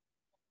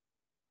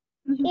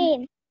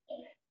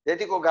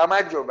 დედიკო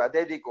გამარჯობა,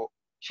 დედიკო.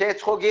 შენ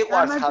ხო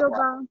გიყვარს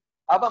ხატვა?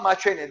 აბა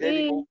მაჩვენე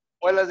დედიკო,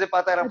 ყველაზე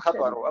პატარა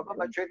მხატვარო, აბა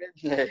მაჩვენე.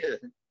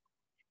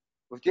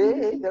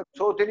 და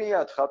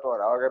ცოდნიათ ხატვა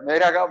რა, მე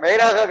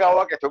რა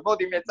გავაკეთო,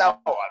 მოდი მე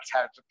წავალ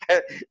საერთოდ.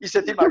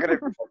 ისეთი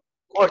მაგრები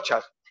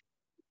ყოჩას.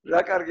 რა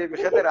კარგები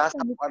ხარ და რა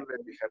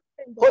საყვარლები ხარ.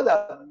 ხო და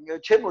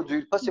ჩემო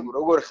ძვირფასებო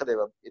როგორ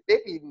ხდება?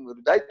 პეპი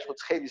დაიწყო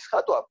ცხენის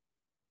ხატვა.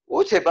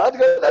 უცებ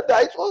ადგა და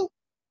დაიწყო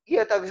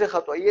იატაკზე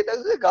ხატვა,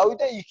 იატაკზე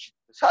გავიდა იქ.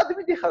 სად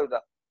მიდიხარ და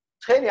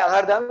ცხენი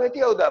აღარ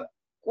დამეტიაო და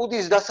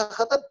კუდის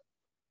დასახატად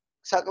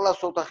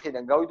საკლასო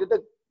ოთახიდან გავიდა და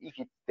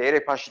იქით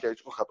დერეფანში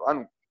დაიწყო ხატვა.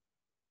 ანუ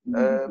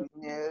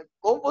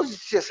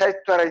კომპოზიცია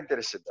საერთოდ არ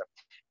აინტერესებდა.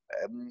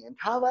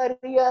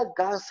 თავარია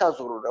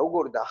განსაზღვრო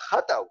როგორ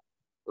დახატავ,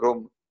 რომ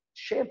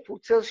შენ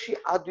ფურცელში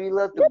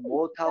ადვილად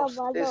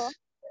მოთავსდეს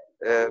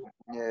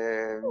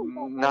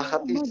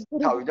ნახატის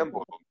თავიდან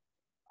ბოლომდე.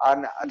 ან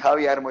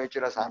თავი არ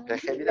მოეჭრას ან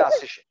ფეხები და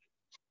ასე შემდეგ.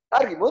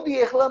 კარგი, მოდი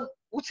ახლა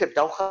უცებ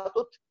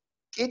დავხატოთ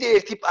კიდე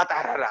ერთი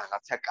პატარა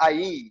რაღაცა,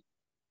 კაი?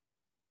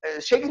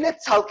 შეგიძლიათ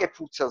ცალკე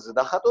ფურცელზე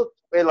დახატოთ,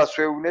 ყველას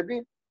ვეუბნები.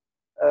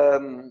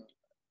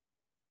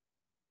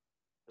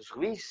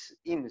 ზღვის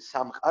იმ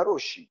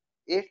სამყაროში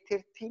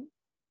ერთ-ერთი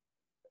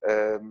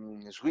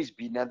ზღვის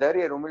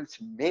ბინადარია, რომელიც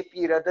მე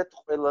პირადად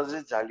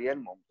ყველაზე ძალიან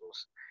მომწონს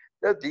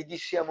და დიდი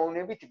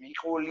სიამოვნებით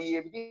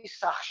ვიყოლიებდი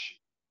სახში.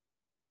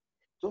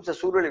 თუმცა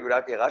სურვილები რა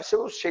კი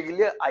არსებობს,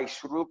 შეგიძლია აი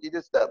სრულ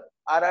კიდეც და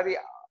არ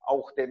არის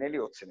აუხდენელი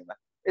ოცნება.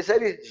 ეს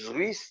არის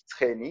ზღვის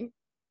ცხენი,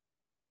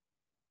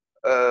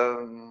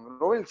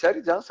 რომელიც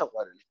არის ძალიან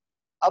საყვარელი.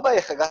 აბა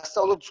ეხლა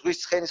გასწავლოთ ზღვის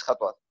ცხენის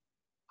ხატვა.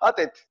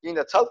 ხატეთ,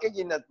 გინდა ცალკე,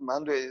 გინდა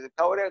მანდ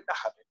თავარია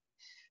დახატეთ.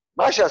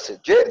 მაშასე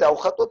ჯერ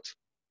დავხატოთ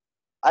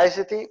აი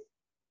ესეთი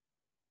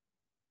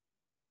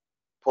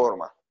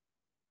ფორმა.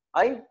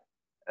 აი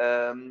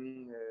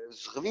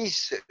ზღვის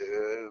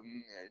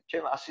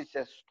ჩემ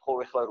ასისტენტს ვთხოვ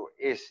ახლა რომ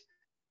ეს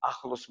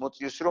ახლოს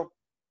მოწიოს რომ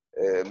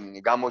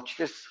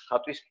გამოჩნდეს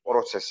ხატვის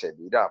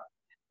პროცესები რა.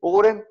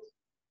 უყურე,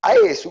 აი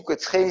ეს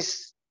უკვე ცხენის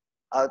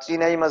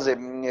წინა იმაზე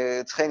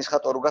ცხენის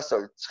ხატვა რო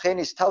გასწავლეთ,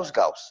 ცხენის თავს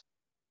გავს.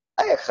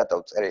 აი აქ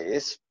ხატავ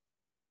წერეს.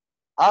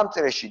 ამ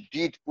წერეში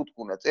დიდ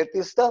პუტკუნა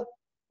წერტილს და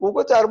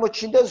უკვე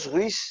წარმოჩინდა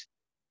ზღვის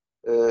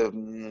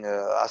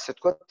ასე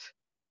ვთქვათ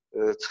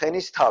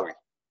ცხენის თავი.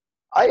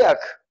 აი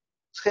აქ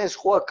ცხენს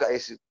ხო აქ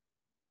ეს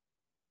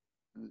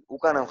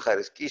უკანა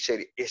მხარეს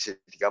კისერი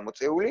ესეთი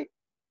გამოწეული,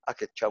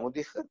 აქეთ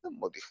ჩამოდიხარ და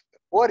მოდიხარ.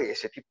 ხო არის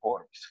ესეთი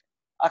ფორმის.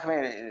 აქ მე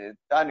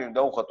დანი უნდა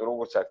დავხატო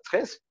როგორც აქ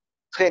ცხენს,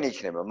 ცხენი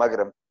იქნება,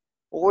 მაგრამ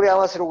უყურე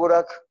ამას როგორ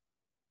აქ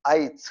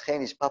აი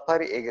ცხენის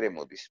ფაფარი ეგრე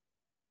მოდის.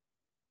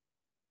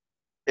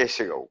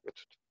 ესე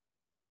გავუკეთოთ.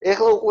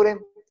 ეხლა უყურე,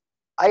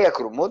 აი აქ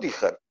რომ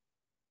მოდიხარ,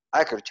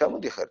 აი აქ რომ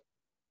ჩამოდიხარ,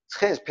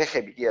 ცხენს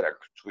ფეხები კი არ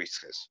აქვს ზღვის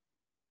ცხენს.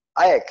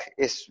 აი აქ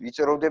ეს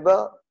ვიწროვდება,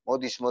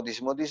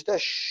 მოდის და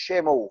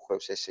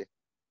შემოუხვევს ესე.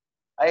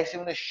 აი ესე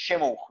უნდა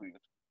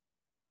შემოუხვიოთ.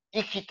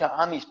 იქითა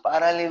ამის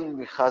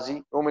პარალელური ხაზი,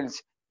 რომელიც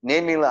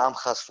ნელ-ნელა ამ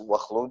ხაზს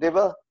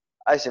უახლოვდება,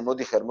 აი ესე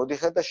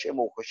მოდიხარ და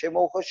შემოუხვევ.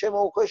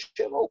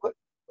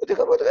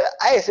 მოდიხარ,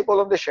 აი ესე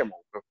ბოლომდე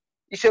შემოუხვევ.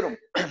 ისე რომ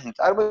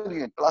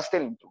წარმოიდგინეთ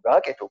პლასტელინი თუ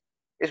გააკეთო,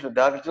 ეს რომ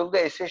დააგრძელო და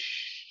ესე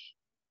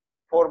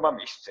ფორმა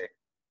მისცე.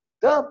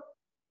 და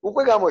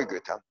უკვე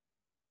გამოიკვეთა.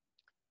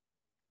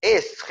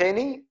 ეს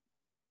ცხენი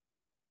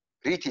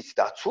რითიც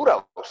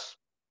დაცურავს,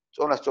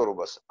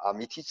 წონასწორობას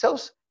ამით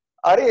იცავს,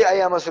 არის აი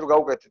ამას რომ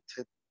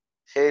გავუკეთეთ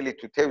ხელი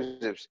თუ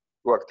თევზებს,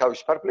 თუ აქ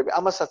თავის ფარფლები,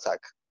 ამასაც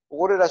აქ.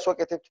 უყურე რას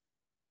ვაკეთებთ?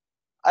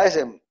 აი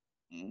ესე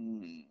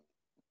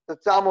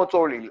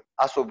წამოწოლილ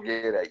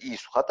ასობგერა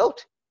ის ვხატავთ,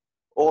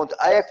 ოღონდ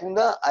აი აქ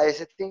უნდა აი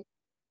ესეთი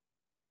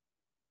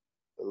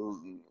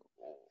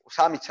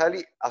სამი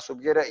ცალი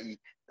ასობგერა ი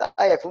და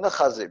აი აქ უნდა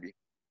ხაზები.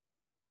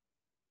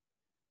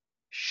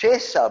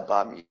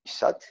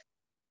 შესაბამისად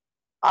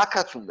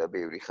აქაც უნდა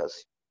ბევრი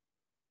ხაზი.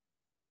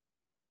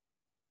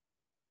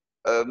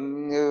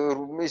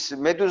 ის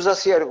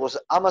მედუზასი არ იყოს,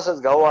 ამასაც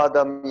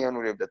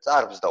გავაადამიანურებ და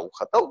წარბს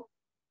დავუხატავ,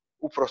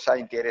 უფრო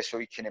საინტერესო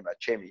იქნება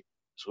ჩემი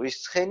ზღვის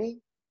ცხენი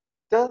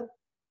და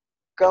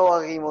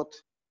გავაღიმოთ.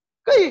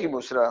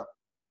 გაიღიმოს რა.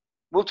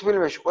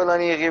 მულტფილმებში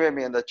ყველანი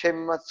იღიმებიან და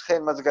ჩემმაც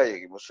ცხენმაც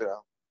გაიღიმოს რა.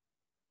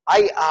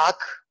 აი აქ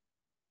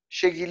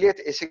შეგიძლიათ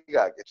ესე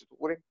გააკეთოთ,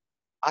 უყურე.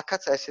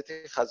 აქაც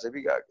ესეთი ხაზები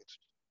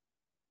გააკეთოთ.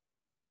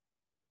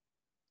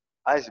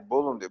 აი ეს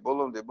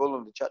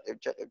ბოლომდე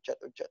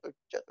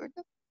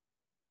ჩატევ.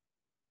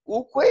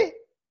 უკვე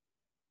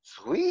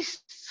ზღვის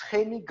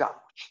ცხენი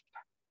გამოჩნდა.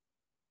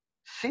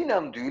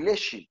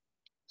 სინამდვილეში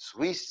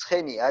ზღვის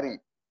ცხენი არის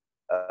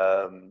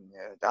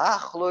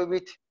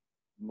დაახლოებით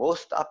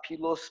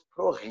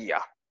მოსტაფილოსფრო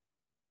ღია.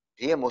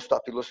 ღია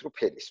მოსტაფილოსფრო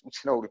ფერის,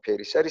 უცნაური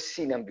ფერის არის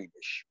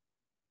სინამდვილეში.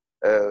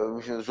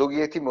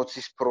 ზოგიერთი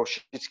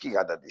მოცისფროშიც კი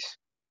გადადის.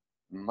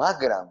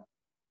 მაგრამ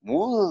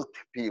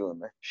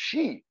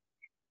მულტფილმში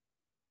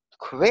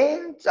თქვენ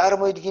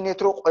წარმოიდგინეთ,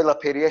 რომ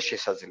ყველაფერია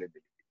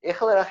შესაძლებელი.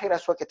 ეხლა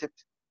რას ვაკეთებთ?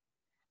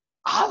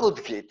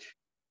 ავდგეთ.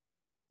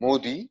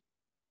 მოდი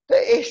და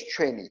ეს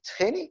ჩვენი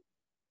ცხენი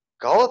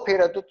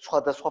გავაფერადოთ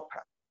სხვადასხვა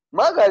ფრანგ.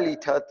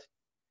 მაგალითად,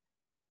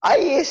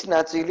 აი ეს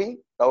ნაწილი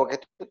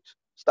გავაკეთოთ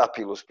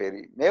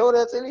სტაფილოსფერი, მეორე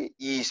ნაწილი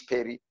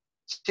იისფერი,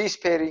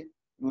 ცისფერი,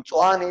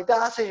 მწვანე და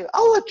ასე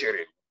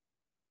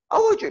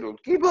ავაჭეროთ.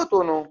 კი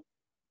ბატონო.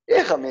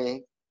 ეხლა მე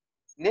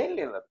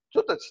ნელ-ნელა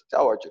ცოტაც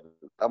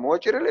წავაჭერებ და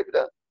მოვაჭერელებ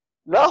და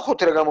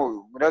ნახოთ რა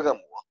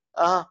გამოვა.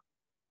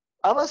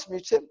 ამას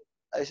მივცემ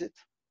აი ესეთ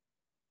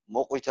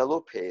მოყვითალო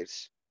ფერს.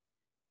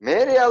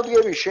 მე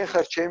ავდგები შენ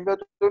ხარ ჩემი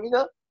ბატონი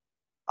და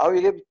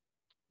ავიღებ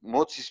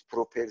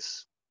მოცისფრო ფერს.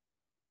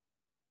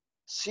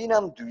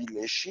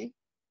 სინამდვილეში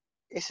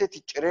ესეთი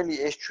ჭრელი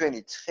ეს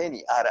ჩვენი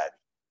ცხენი არ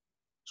არის.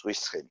 ზღვის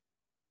ცხენი.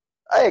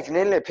 აი ეგ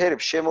ნელ-ნელა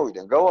ფერებს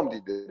შემოვიდან,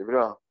 გავამდიდრებ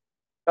რა.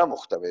 რა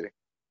მოხდა მერე?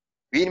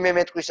 ვინმე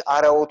მეტყვის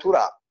არაო თუ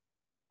რა?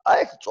 აი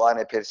ეგ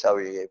მწვანე ფერს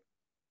ავიღებ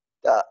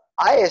და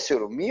აი ესე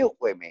რომ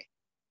მივყვემე,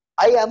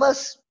 აი ამას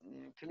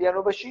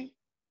მთლიანობაში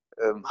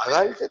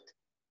მაგალითად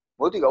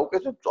მოდი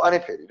გავუკეთოთ მწვანე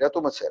ფერი,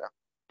 რატომაც არა?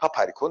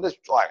 ფაფარი ქონდეს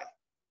მწვანე.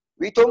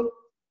 ვითომ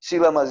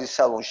სილამაზის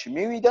სალონში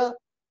მივიდა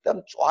და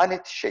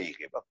მწვანეთ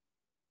შეიღება.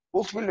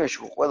 მულტფილმებში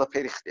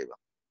ყველაფერი ხდება.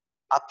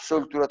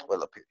 აბსოლუტურად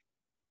ყველაფერი.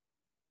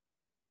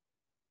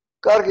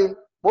 კარგი,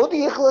 მოდი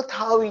ეხლა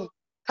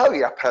თავი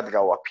აფრად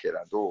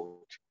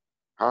გავაფერადოთ.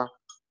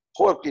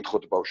 ხო არ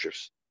ვკითხოთ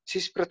ბავშვებს,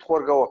 ცისფრად ხო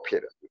არ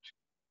გავაფერადოთ?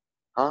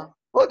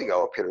 მოდი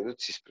გავაფერადოთ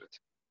ცისფრად.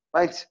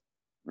 მაინც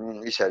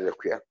ის არის რა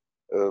ქვია,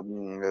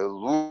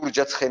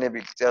 ლურჯა ცხენები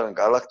წელან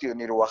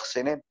galaktioni რო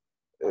ახსენე,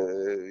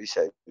 ის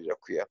არის რა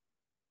ქვია,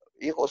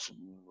 იყოს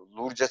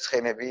ლურჯა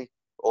ცხენები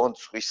on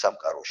ზღვის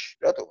სამყაროში,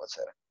 რატომაც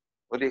არა.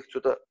 მოდი ეგ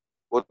ცოტა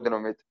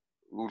ოდნავ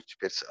ლურჯ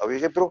ფერს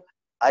ავიღებ, რომ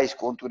აი ეს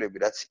კონტურები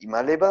რაც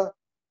იმალება,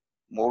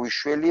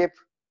 მოვიშველიებ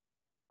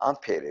ამ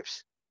ფერებს.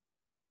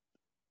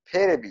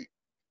 ფერები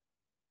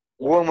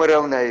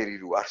უამრავნაირი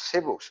რო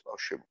არსებობს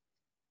ბავშვებო.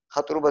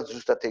 ხატრობა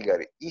ზუსტად ეგ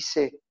არის.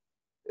 ისე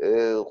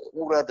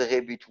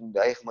ყურადღებით უნდა,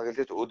 აი ხ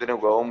მაგალითად ოდნავ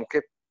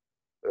გავამუქებ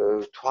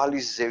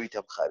თვალის ზევით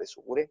ამ ხარეს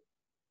უყურე,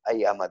 აი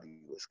ამ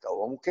ადგილას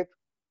გავამუქებ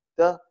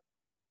და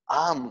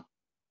ამ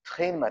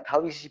ცხენმა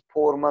თავისი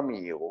ფორმა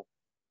მიიღო.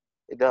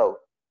 და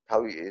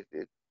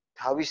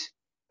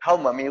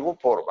თავმა მიიღო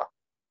ფორმა.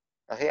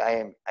 ნახე,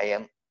 აი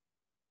ამ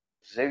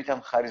ზევით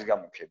ამ ხარის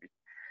გამუქებით.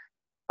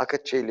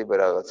 აქაც შეიძლება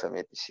რაღაცა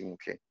მეტი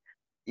სიმუქე.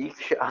 იქ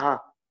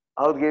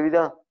ავდგები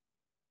და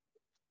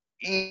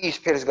ის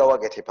ფერს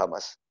გავაკეთებ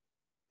ამას.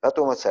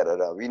 რატომაც არა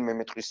რა, ვინმე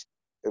მეტყვის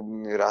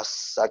რას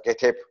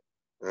აკეთებ,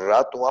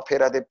 რატო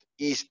აფერადებ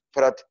ის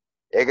ფრად,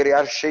 ეგრე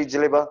არ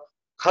შეიძლება.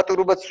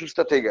 ხატრობაც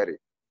ზუსტად ეგ არის.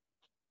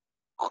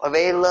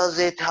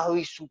 ყველაზე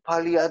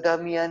თავისუფალი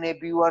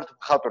ადამიანები ვართ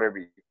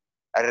მხატვრები.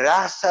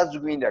 რასაც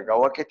გვინდა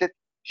გავაკეთეთ,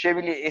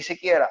 შეგვიძლია ესე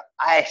კი არა,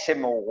 აი ესე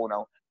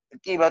მოუღუნავ.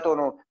 კი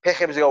ბატონო,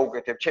 ფეხებს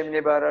გავუკეთებ, ჩემი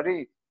ნება არ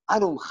არის?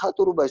 ანუ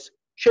მხატვრობას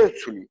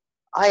შევცვლი.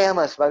 აი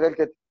ამას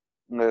მაგალითად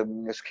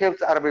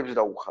სქელწარბებს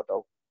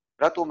დავუხატავ.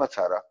 რატომაც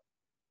არა?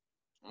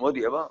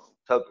 მოდი აბა,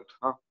 თავდოთ,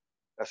 ხა?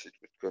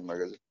 გასიწვით თქვენ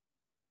მაგაზე.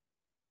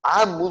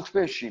 ამ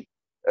მულტფილმში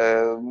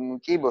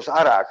კიბოს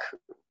არ აქვს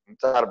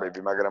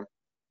წარბები, მაგრამ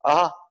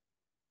აჰა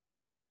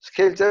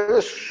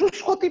სქელწარბებს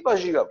სხვა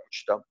ტიპაჟი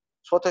გაგვჭდა.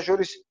 სხვათა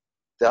შორის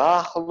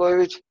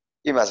დაახლოებით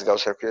იმას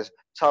გავს რა ქვია,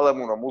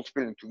 სალამუნა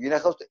მულტფილმი თუ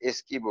გინახავთ, ეს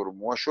კიბო რომ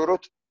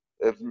მოაშოროთ,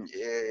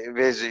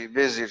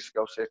 ვეზირს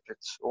გავს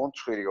ერთ-ერთ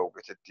ონცხვირი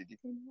გავუკეთეთ დიდი.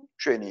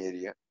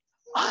 მშვენიერია.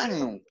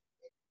 ანუ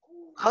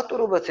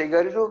ხატვრობაც ეგ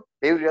არის, რომ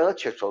ბევრი რაღაც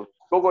შეცვალოთ.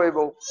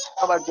 გოგოებო,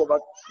 გამარჯობა.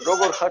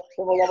 როგორ ხართ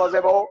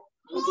შემოღამაზებო?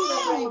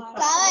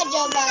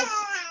 გამარჯობა.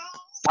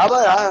 აბა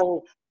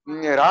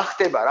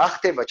რა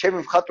ხდება, ჩემი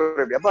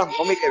მხატვრები, აბა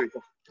მომიყევით.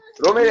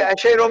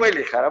 შენ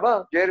რომელი ხარ, აბა?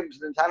 ჯერ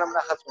სანამ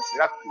ნახატს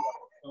რა ქვია?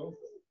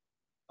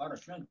 არა,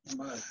 შენ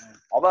მაგალითად.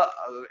 აბა,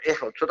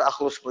 ეხლა ცოტა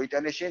ახლოს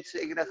მოიტანე შენც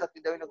ეგ ნახატი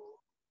დავინახო.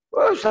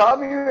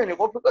 სამივენი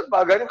ყოფილად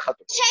მაგარი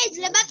მხატვარი.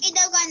 შეიძლება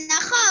კიდევ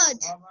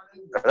განახოთ?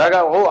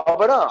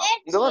 აბა რა?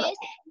 კიდევ რა?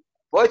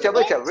 მოიცა,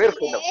 ვერ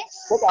ხედავ.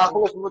 ცოტა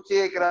ახლოს მოცი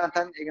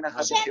ეკრანთან ეგ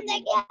ნახატი.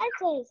 შემდეგი არის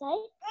ეს,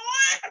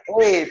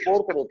 ой,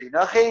 პორტრეტი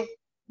ნახე.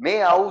 მე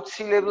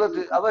აუცილებლად,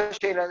 აბა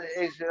შენ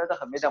ეს რა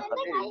დახა მე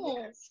დამხატე.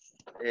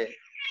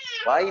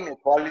 ვაიმე,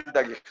 თვალით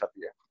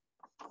დაგიხატია.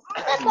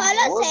 და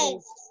ბოლოს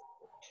ეს.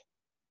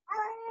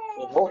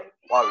 ოჰო,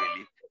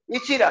 ყვავილი.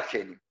 იცი რა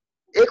ხენი?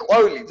 ეგ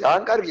ყვავილი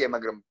ძალიან კარგია,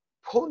 მაგრამ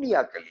ფონი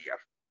აკლია.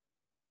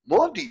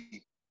 მოდი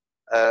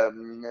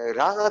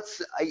რაღაც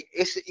აი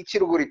ეს იცი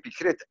როგორი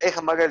ფიქრეთ?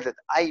 ეხა მაგალითად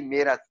აი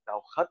მე რაც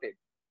დავხატებ,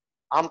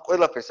 ამ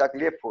ყველაფერს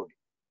აკლია ფონი.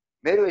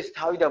 მე რო ეს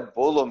თავიდან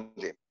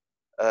ბოლომდე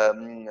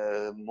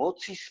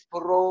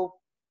მოცისფრო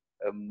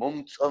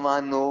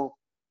მომწვანო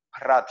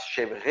ფრად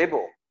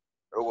შევღებო,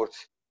 როგორც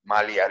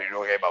მალიანი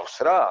რო ღებავს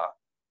რა,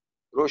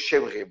 რო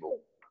შევღებო.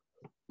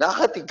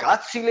 ნახატი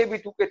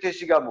გაცილებით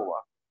უკეთესი გამოვა.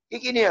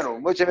 იკინიანო,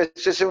 მოიცე მე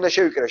ესე უნდა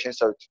შევიკრა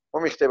შენსავით.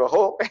 მომიხდება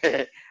ხო?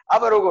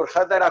 აბა როგორ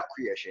ხარ და რა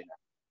გქვია შენა?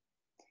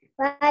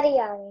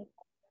 მარიამი.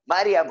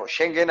 მარიამო,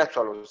 შენ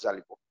გენაცვალო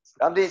ზალიკო.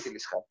 რამდენი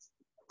წლის ხარ?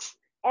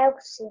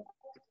 6.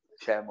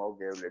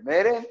 შემოგევლე.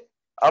 მერე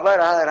აბა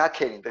რა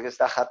ქენი დღეს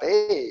დახატე?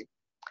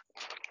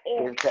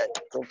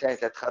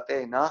 თუნდაც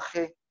ხატე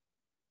ნახე.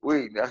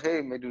 უი,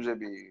 ნახე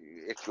მედუზები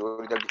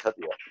 1-2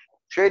 დაგიხატია.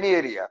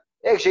 მშვენიერია.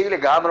 ეგ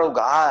შეიძლება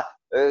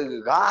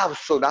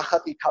გაავსო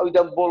ნახატი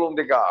თავიდან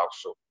ბოლომდე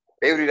გაავსო.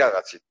 ბევრი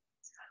რაღაცით.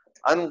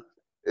 ანუ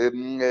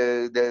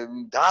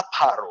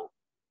დაფარო.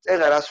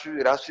 ეხლა რას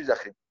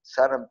ვიძახით?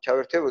 სანამ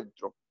ჩავერთებოდით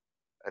რომ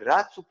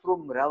რაც უფრო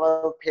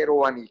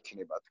მრავალფეროვანი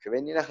იქნება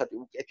თქვენი ნახატი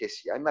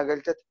უკეთესია. აი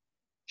მაგალითად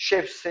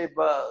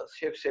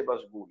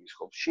შევსებას გულის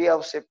ხო?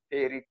 შეავსებ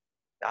ფერით,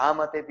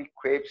 დაამატები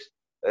ქვებს,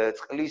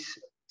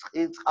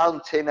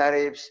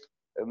 წყალმცენარეებს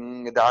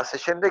და ასე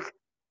შემდეგ.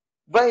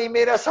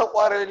 ვაიმე რა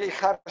საყვარელი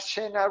ხარ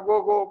შენა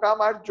გოგო,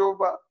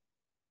 გამარჯობა.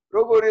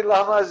 როგორი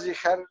ლამაზი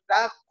ხარ,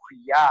 რა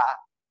ქვია?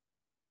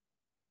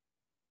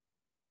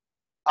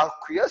 არ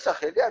ქვია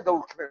სახელი, არ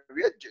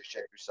დაურქმევია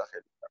შეების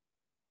სახელი.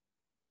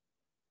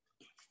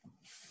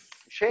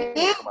 შენ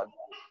ხმარ.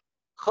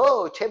 ხო,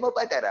 ჩემო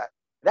პატარა,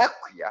 რა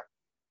ქვია?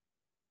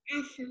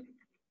 ასო.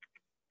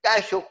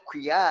 დაშო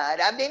ქვია,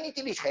 რამდენი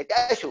წლის ხარ,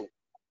 დაშო?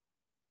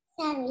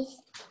 3.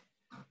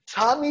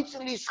 3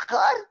 წლის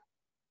ხარ?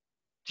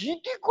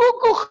 დიდი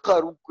გოგო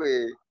ხარ უკვე.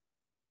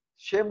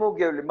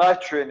 შემოგევლე,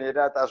 მაჩვენე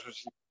რა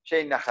ტასუსი,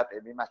 შენ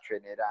ნახატები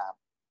მაჩვენე რა.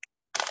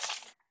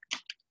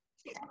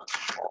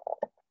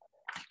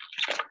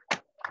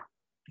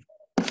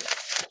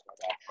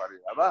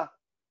 აბა.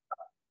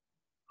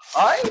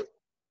 აი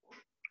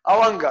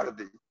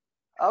ავანგარდი.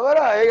 აბა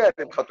რა, ეგ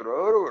არის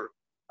მხატვრობა, როგორ?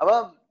 აბა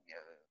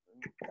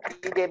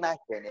კიდე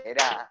მაჩვენე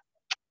რა.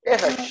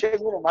 ეხლა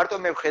შეგვიძლია მარტო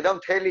მე ვხედავ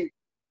მთელი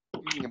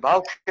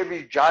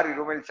ბავშვების ჯარი,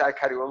 რომელიც აქ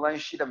არის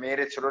ონლაინში და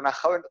მეერეც რო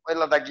ნახავენ,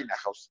 ყველა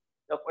დაგინახავს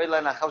და ყველა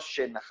ნახავს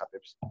შენ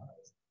ნახატებს.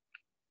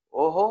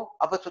 ოჰო,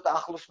 აბა ცოტა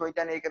ახლოს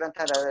მოიტანე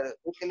ეკრანთან,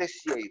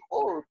 ეკლესია იყო,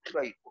 თუ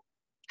რა იყო?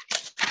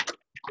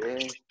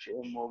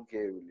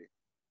 შემოგევლე.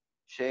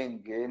 შენ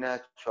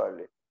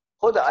გენაცვალე.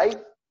 ხო და აი,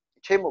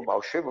 ჩემო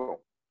ბავშვებო,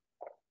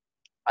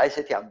 აი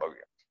ესეთი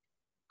ამბავია.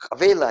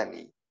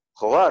 ყველანი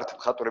ხო ვართ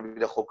მხატვრები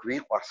და ხო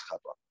გვიყვარს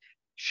ხატვა.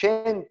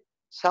 შენ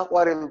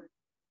საყვარელ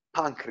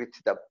ფანქრით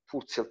და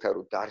ფურცელთან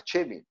რო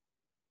დარჩები,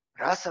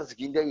 რასაც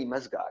გინდა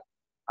იმას გააკეთე.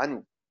 ანუ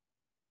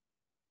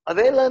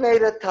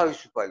ყველანაირად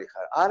თავისუფალი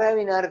ხარ.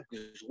 არავინ არ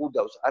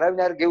ზღუდავს, არავინ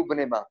არ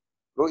გეუბნება,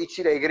 რომ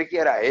იცი რა ეგრე კი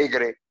არა,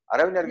 ეგრე.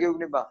 არავინ არ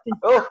გეუბნება.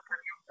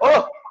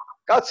 ოჰ,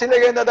 კაცი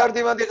ლეგენდა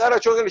დარდიმანდი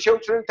ყარაჩოღელი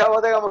შევცვლელი თავა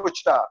და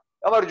გამოჩნდა.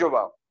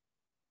 გამარჯობა.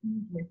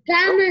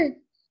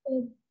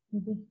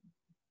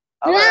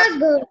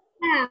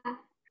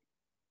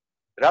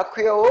 რა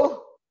ქვიაო?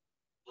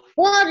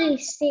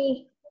 ბორისი.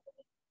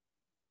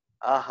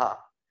 აჰა.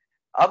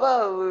 აბა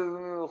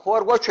ხო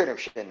არ გვაჩვენებ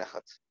შენ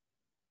ნახატს?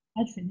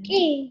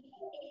 კი.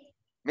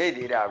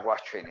 მედი რა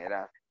გვაჩვენე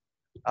რა.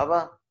 აბა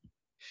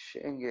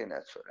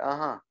შენგენაც რა.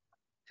 აჰა.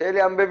 თელი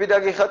ამბები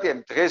დაგიხატია,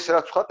 დღეს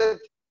რაც ვხატეთ,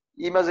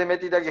 იმაზე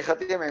მეტი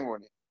დაგიხატია მე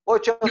მგონი.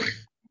 ოჩა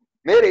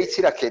მე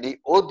იცი რა ქენი,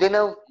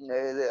 ოდნავ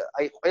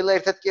აი ყველა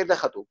ერთად კი არ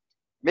დახატო.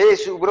 მე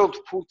ეს უბრალოდ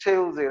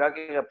ფურცელზე რა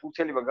კიდე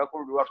ფურცელება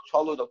გაკურული ვარ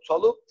ცვალო და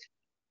ცვალო.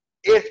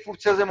 ერთ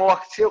ფურცელზე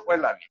მოაქციე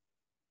ყველანი.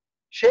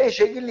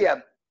 შეგიძლია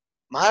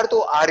მარტო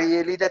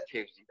არიელი და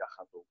თევზი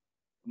დახატო.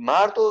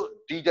 მარტო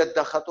დიდად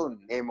დახატო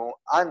ნემო,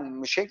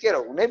 ან შენ კი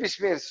არა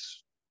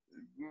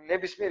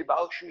ნებისმიერი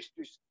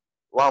ბავშვისთვის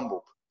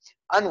ვამბობ.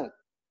 ანუ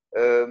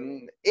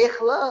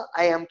ეხლა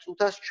აი ამ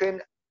წუთას ჩვენ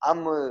ამ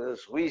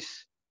ზღვის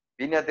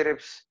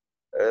ბინადრებს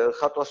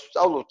ხატვას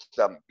ვსწავლობთ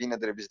და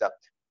ბინადრების და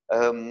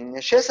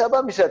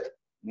შესაბამისად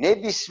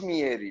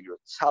ნებისმიერი რო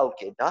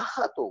ცალკე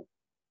დახატო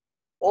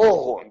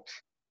ოღონდ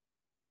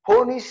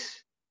ფონის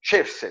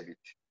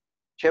შევსებით.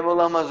 ჩემო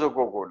ლამაზო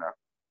გოგონა,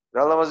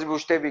 რა ლამაზი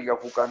ბუშტები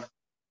გაქვს უკან.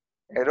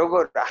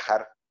 როგორ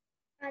ახარ?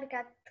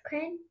 კარგად,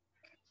 თქვენ?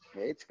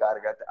 მეც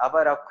კარგად. აბა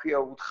რა ქვია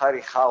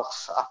უთხარი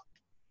ხალხსა?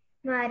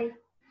 მარი.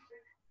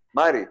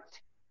 მარი,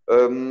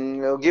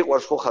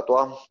 გიყვარს ხო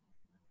ხატვა?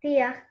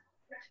 დიახ.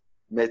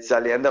 მეც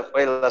ძალიან და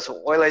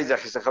ყველა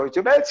იძახის ახლა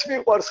ვიცი, მეც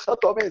მიყვარს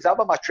ხატვა, მეც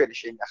აბა მაჩვენი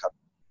შეინახავ.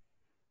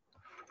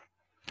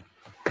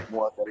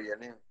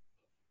 მოატრიელი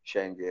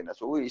შენგენას.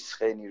 ის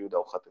ხენი რო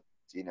დავხატებ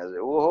წინაზე.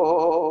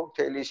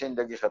 თელი შენ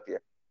დაგიხატია.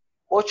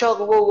 ყოჩაღ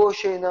გოგო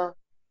შენა.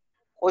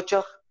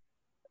 ყოჩაღ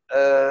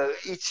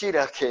იცი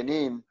რა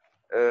ქენი?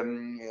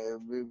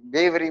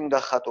 ბევრი უნდა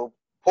ხატო.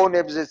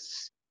 ფონებზეც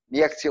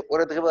მიაქციე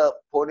ყურადღება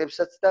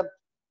ფონებსაც და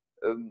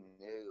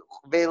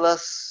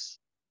ყველას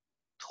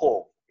თქო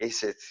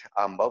ესეთ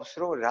ამბავს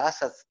რომ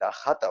რასაც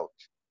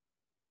დახატავთ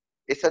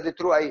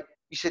ესადეთ რომ აი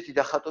ისეთი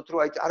დახატოთ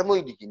რომ აი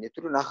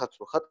წარმოიდგინეთ რომ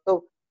ნახატს რო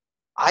ხატავ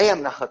აი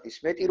ამ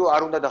ნახატის მეტი რომ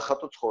არ უნდა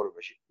დახატო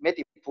ცხოვრებაში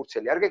მეტი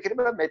ფურცელი არ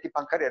გექნება მეტი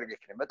პანქარი არ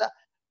გექნება და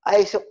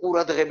აი ესე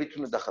ყურადღებით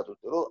უნდა დახატოთ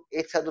რომ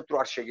ეცადოთ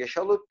რომ არ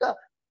შეგეშალოთ და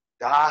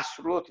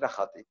დაასრულოთ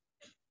ნახატი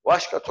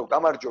ვაშკაცო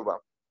გამარჯობა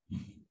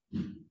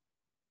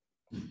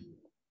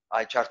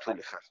აი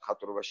ჩართული ხარ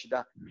ხატურობაში და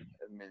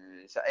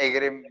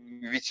ეგრე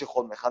ვიცი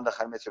ხოლმე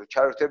ხანდახან მეც რომ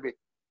ჩაერთვები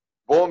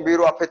ბომბი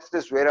რო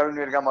აფეთქდეს ვერავინ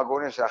ვერ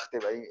გამაგონებს რა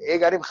ხდება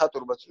ეგ არის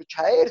მხატვრობაც რომ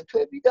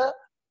ჩაერთვები და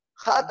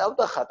ხატავ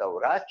და ხატავ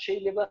რაც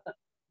შეიძლება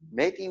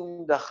მეტი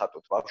უნდა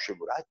ხატოთ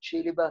ბავშვებო რაც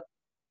შეიძლება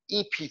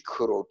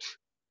იფიქროთ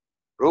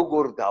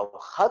როგორ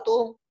დავხატო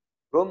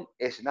რომ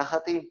ეს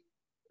ნახატი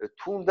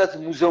თუნდაც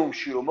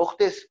მუზეუმში რომ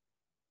მოხდეს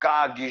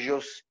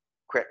გააგიჟოს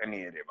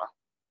ქვეყნიერება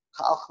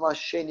ხალხმა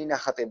შენი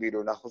ნახატები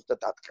რო ნახოს და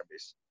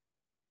დატკბეს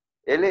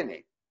ელენე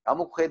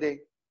გამოგხედე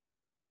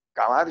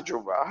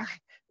გამარჯობა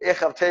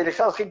ეხლა მთელი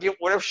ხალხი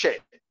გიყურებს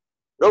შენ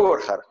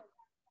როგორ ხარ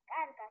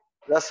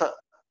კარგად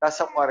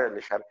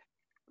დასაყვარელი ხარ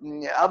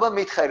აბა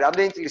მითხარი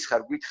რამდენი წლის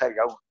ხარ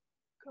გითხარი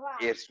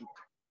ერთს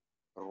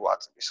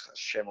 8 წლის ხარ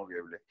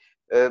შემოგევლე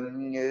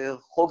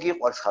ხო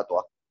გიყვარს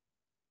ხატვა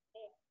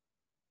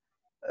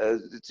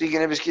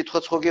წიგნების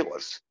კითხვაც ხო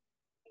გიყვარს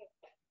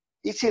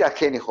იცი რა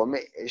ქენი ხო მე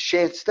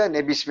შენც და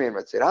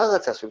ნებისმიერმაც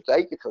რაღაცას რო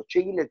წაიკითხავ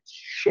შეგიძლიათ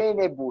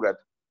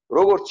შენებურად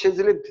როგორც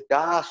შეძლებთ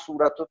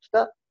დაასურათოთ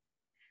და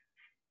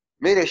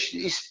მე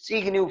ის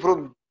წიგნი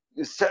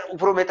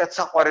უფრო მეტად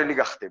საყვარელი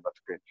გახდება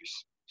თქვენთვის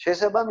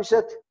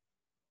შესაბამისად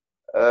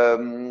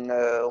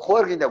ხო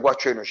არ გინდა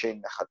გვაჩვენო შენი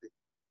ნახატი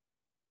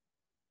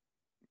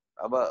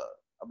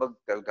აბა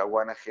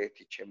გავანახე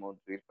ერთი ჩემო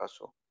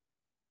ძვირფასო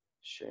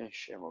შენ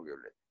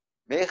შემოგევლე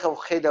მე ხა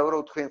ვხედავ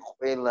რომ თქვენ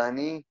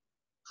ყველანი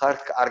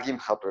ხართ კარგი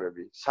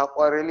მხატვრები,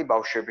 საყვარელი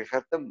ბავშვები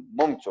ხართ და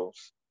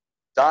მომწონს.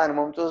 ძალიან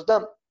მომწონს და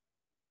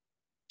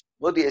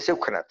მოდი ესე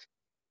ვქნათ.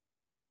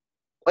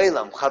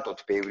 ყველა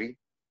მხატვოთ ბევრი,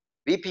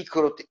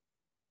 ვიფიქროთ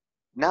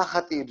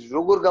ნახატი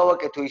როგორ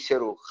გავაკეთო ისე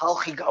რომ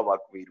ხალხი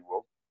გავაკვირვო.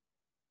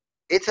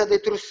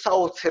 ეცადეთ რომ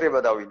საოცრება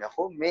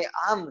დავინახო, მე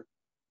ამ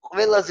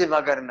ყველაზე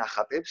მაგარ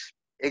ნახატებს,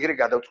 ეგრე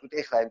გადავწყვიტე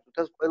ახლა იმ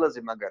წუთას ყველაზე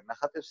მაგარ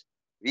ნახატებს,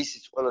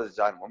 ვისიც ყველაზე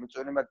ძალიან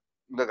მომეწონება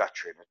უნდა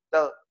გაჩვენოთ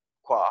და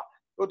თქვა,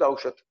 რომ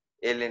დავუშვათ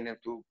ელენემ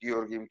თუ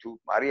გიორგიმ თუ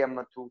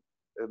მარიამმა თუ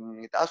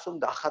ტასომ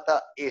დახატა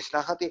ეს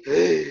ნახატი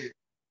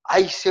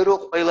აი ისე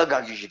რომ ყველა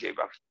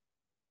გაგიჟდება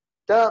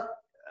და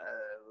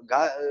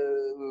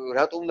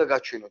რატომ უნდა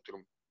გაჩვენოთ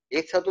რომ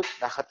ეცადოთ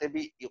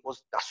ნახატები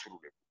იყოს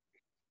დასრულებული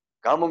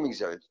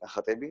გამომიგზავნეთ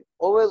ნახატები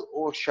ყოველ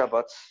ორ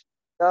შაბათს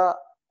და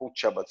ხუთ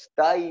შაბათს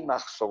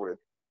დაიმახსოვრეთ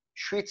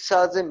 7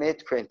 საათზე მე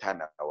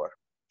თქვენთანა ვარ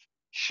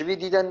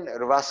 7-დან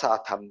 8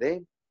 საათამდე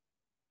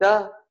და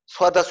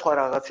სხვადასხვა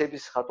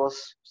რაღაცების ხატვას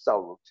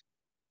ვსწავლობთ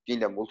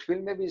გინდა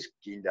მულტფილმების,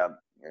 გინდა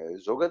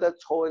ზოგადად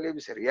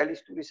ცხოველების,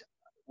 რეალისტურის,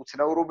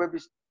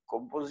 უცნაურობების,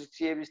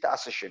 კომპოზიციების და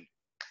ასე შემდეგ.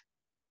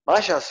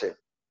 მაშასე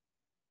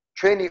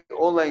ჩვენი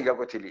ონლაინ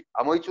გაკვეთილი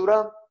ამოიწურა,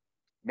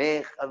 მე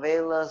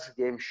ყველას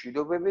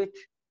გემშვიდობებით,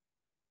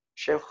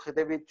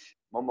 შევხვდებით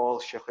მომავალ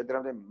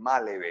შეხვედრამდე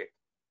მალევე.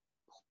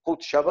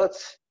 5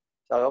 შაბათს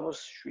საღამოს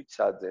 7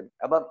 საათზე.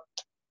 აბა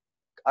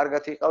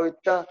კარგად იყავით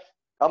და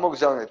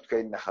გამოგზავნეთ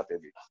თქვენი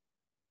ნახატები.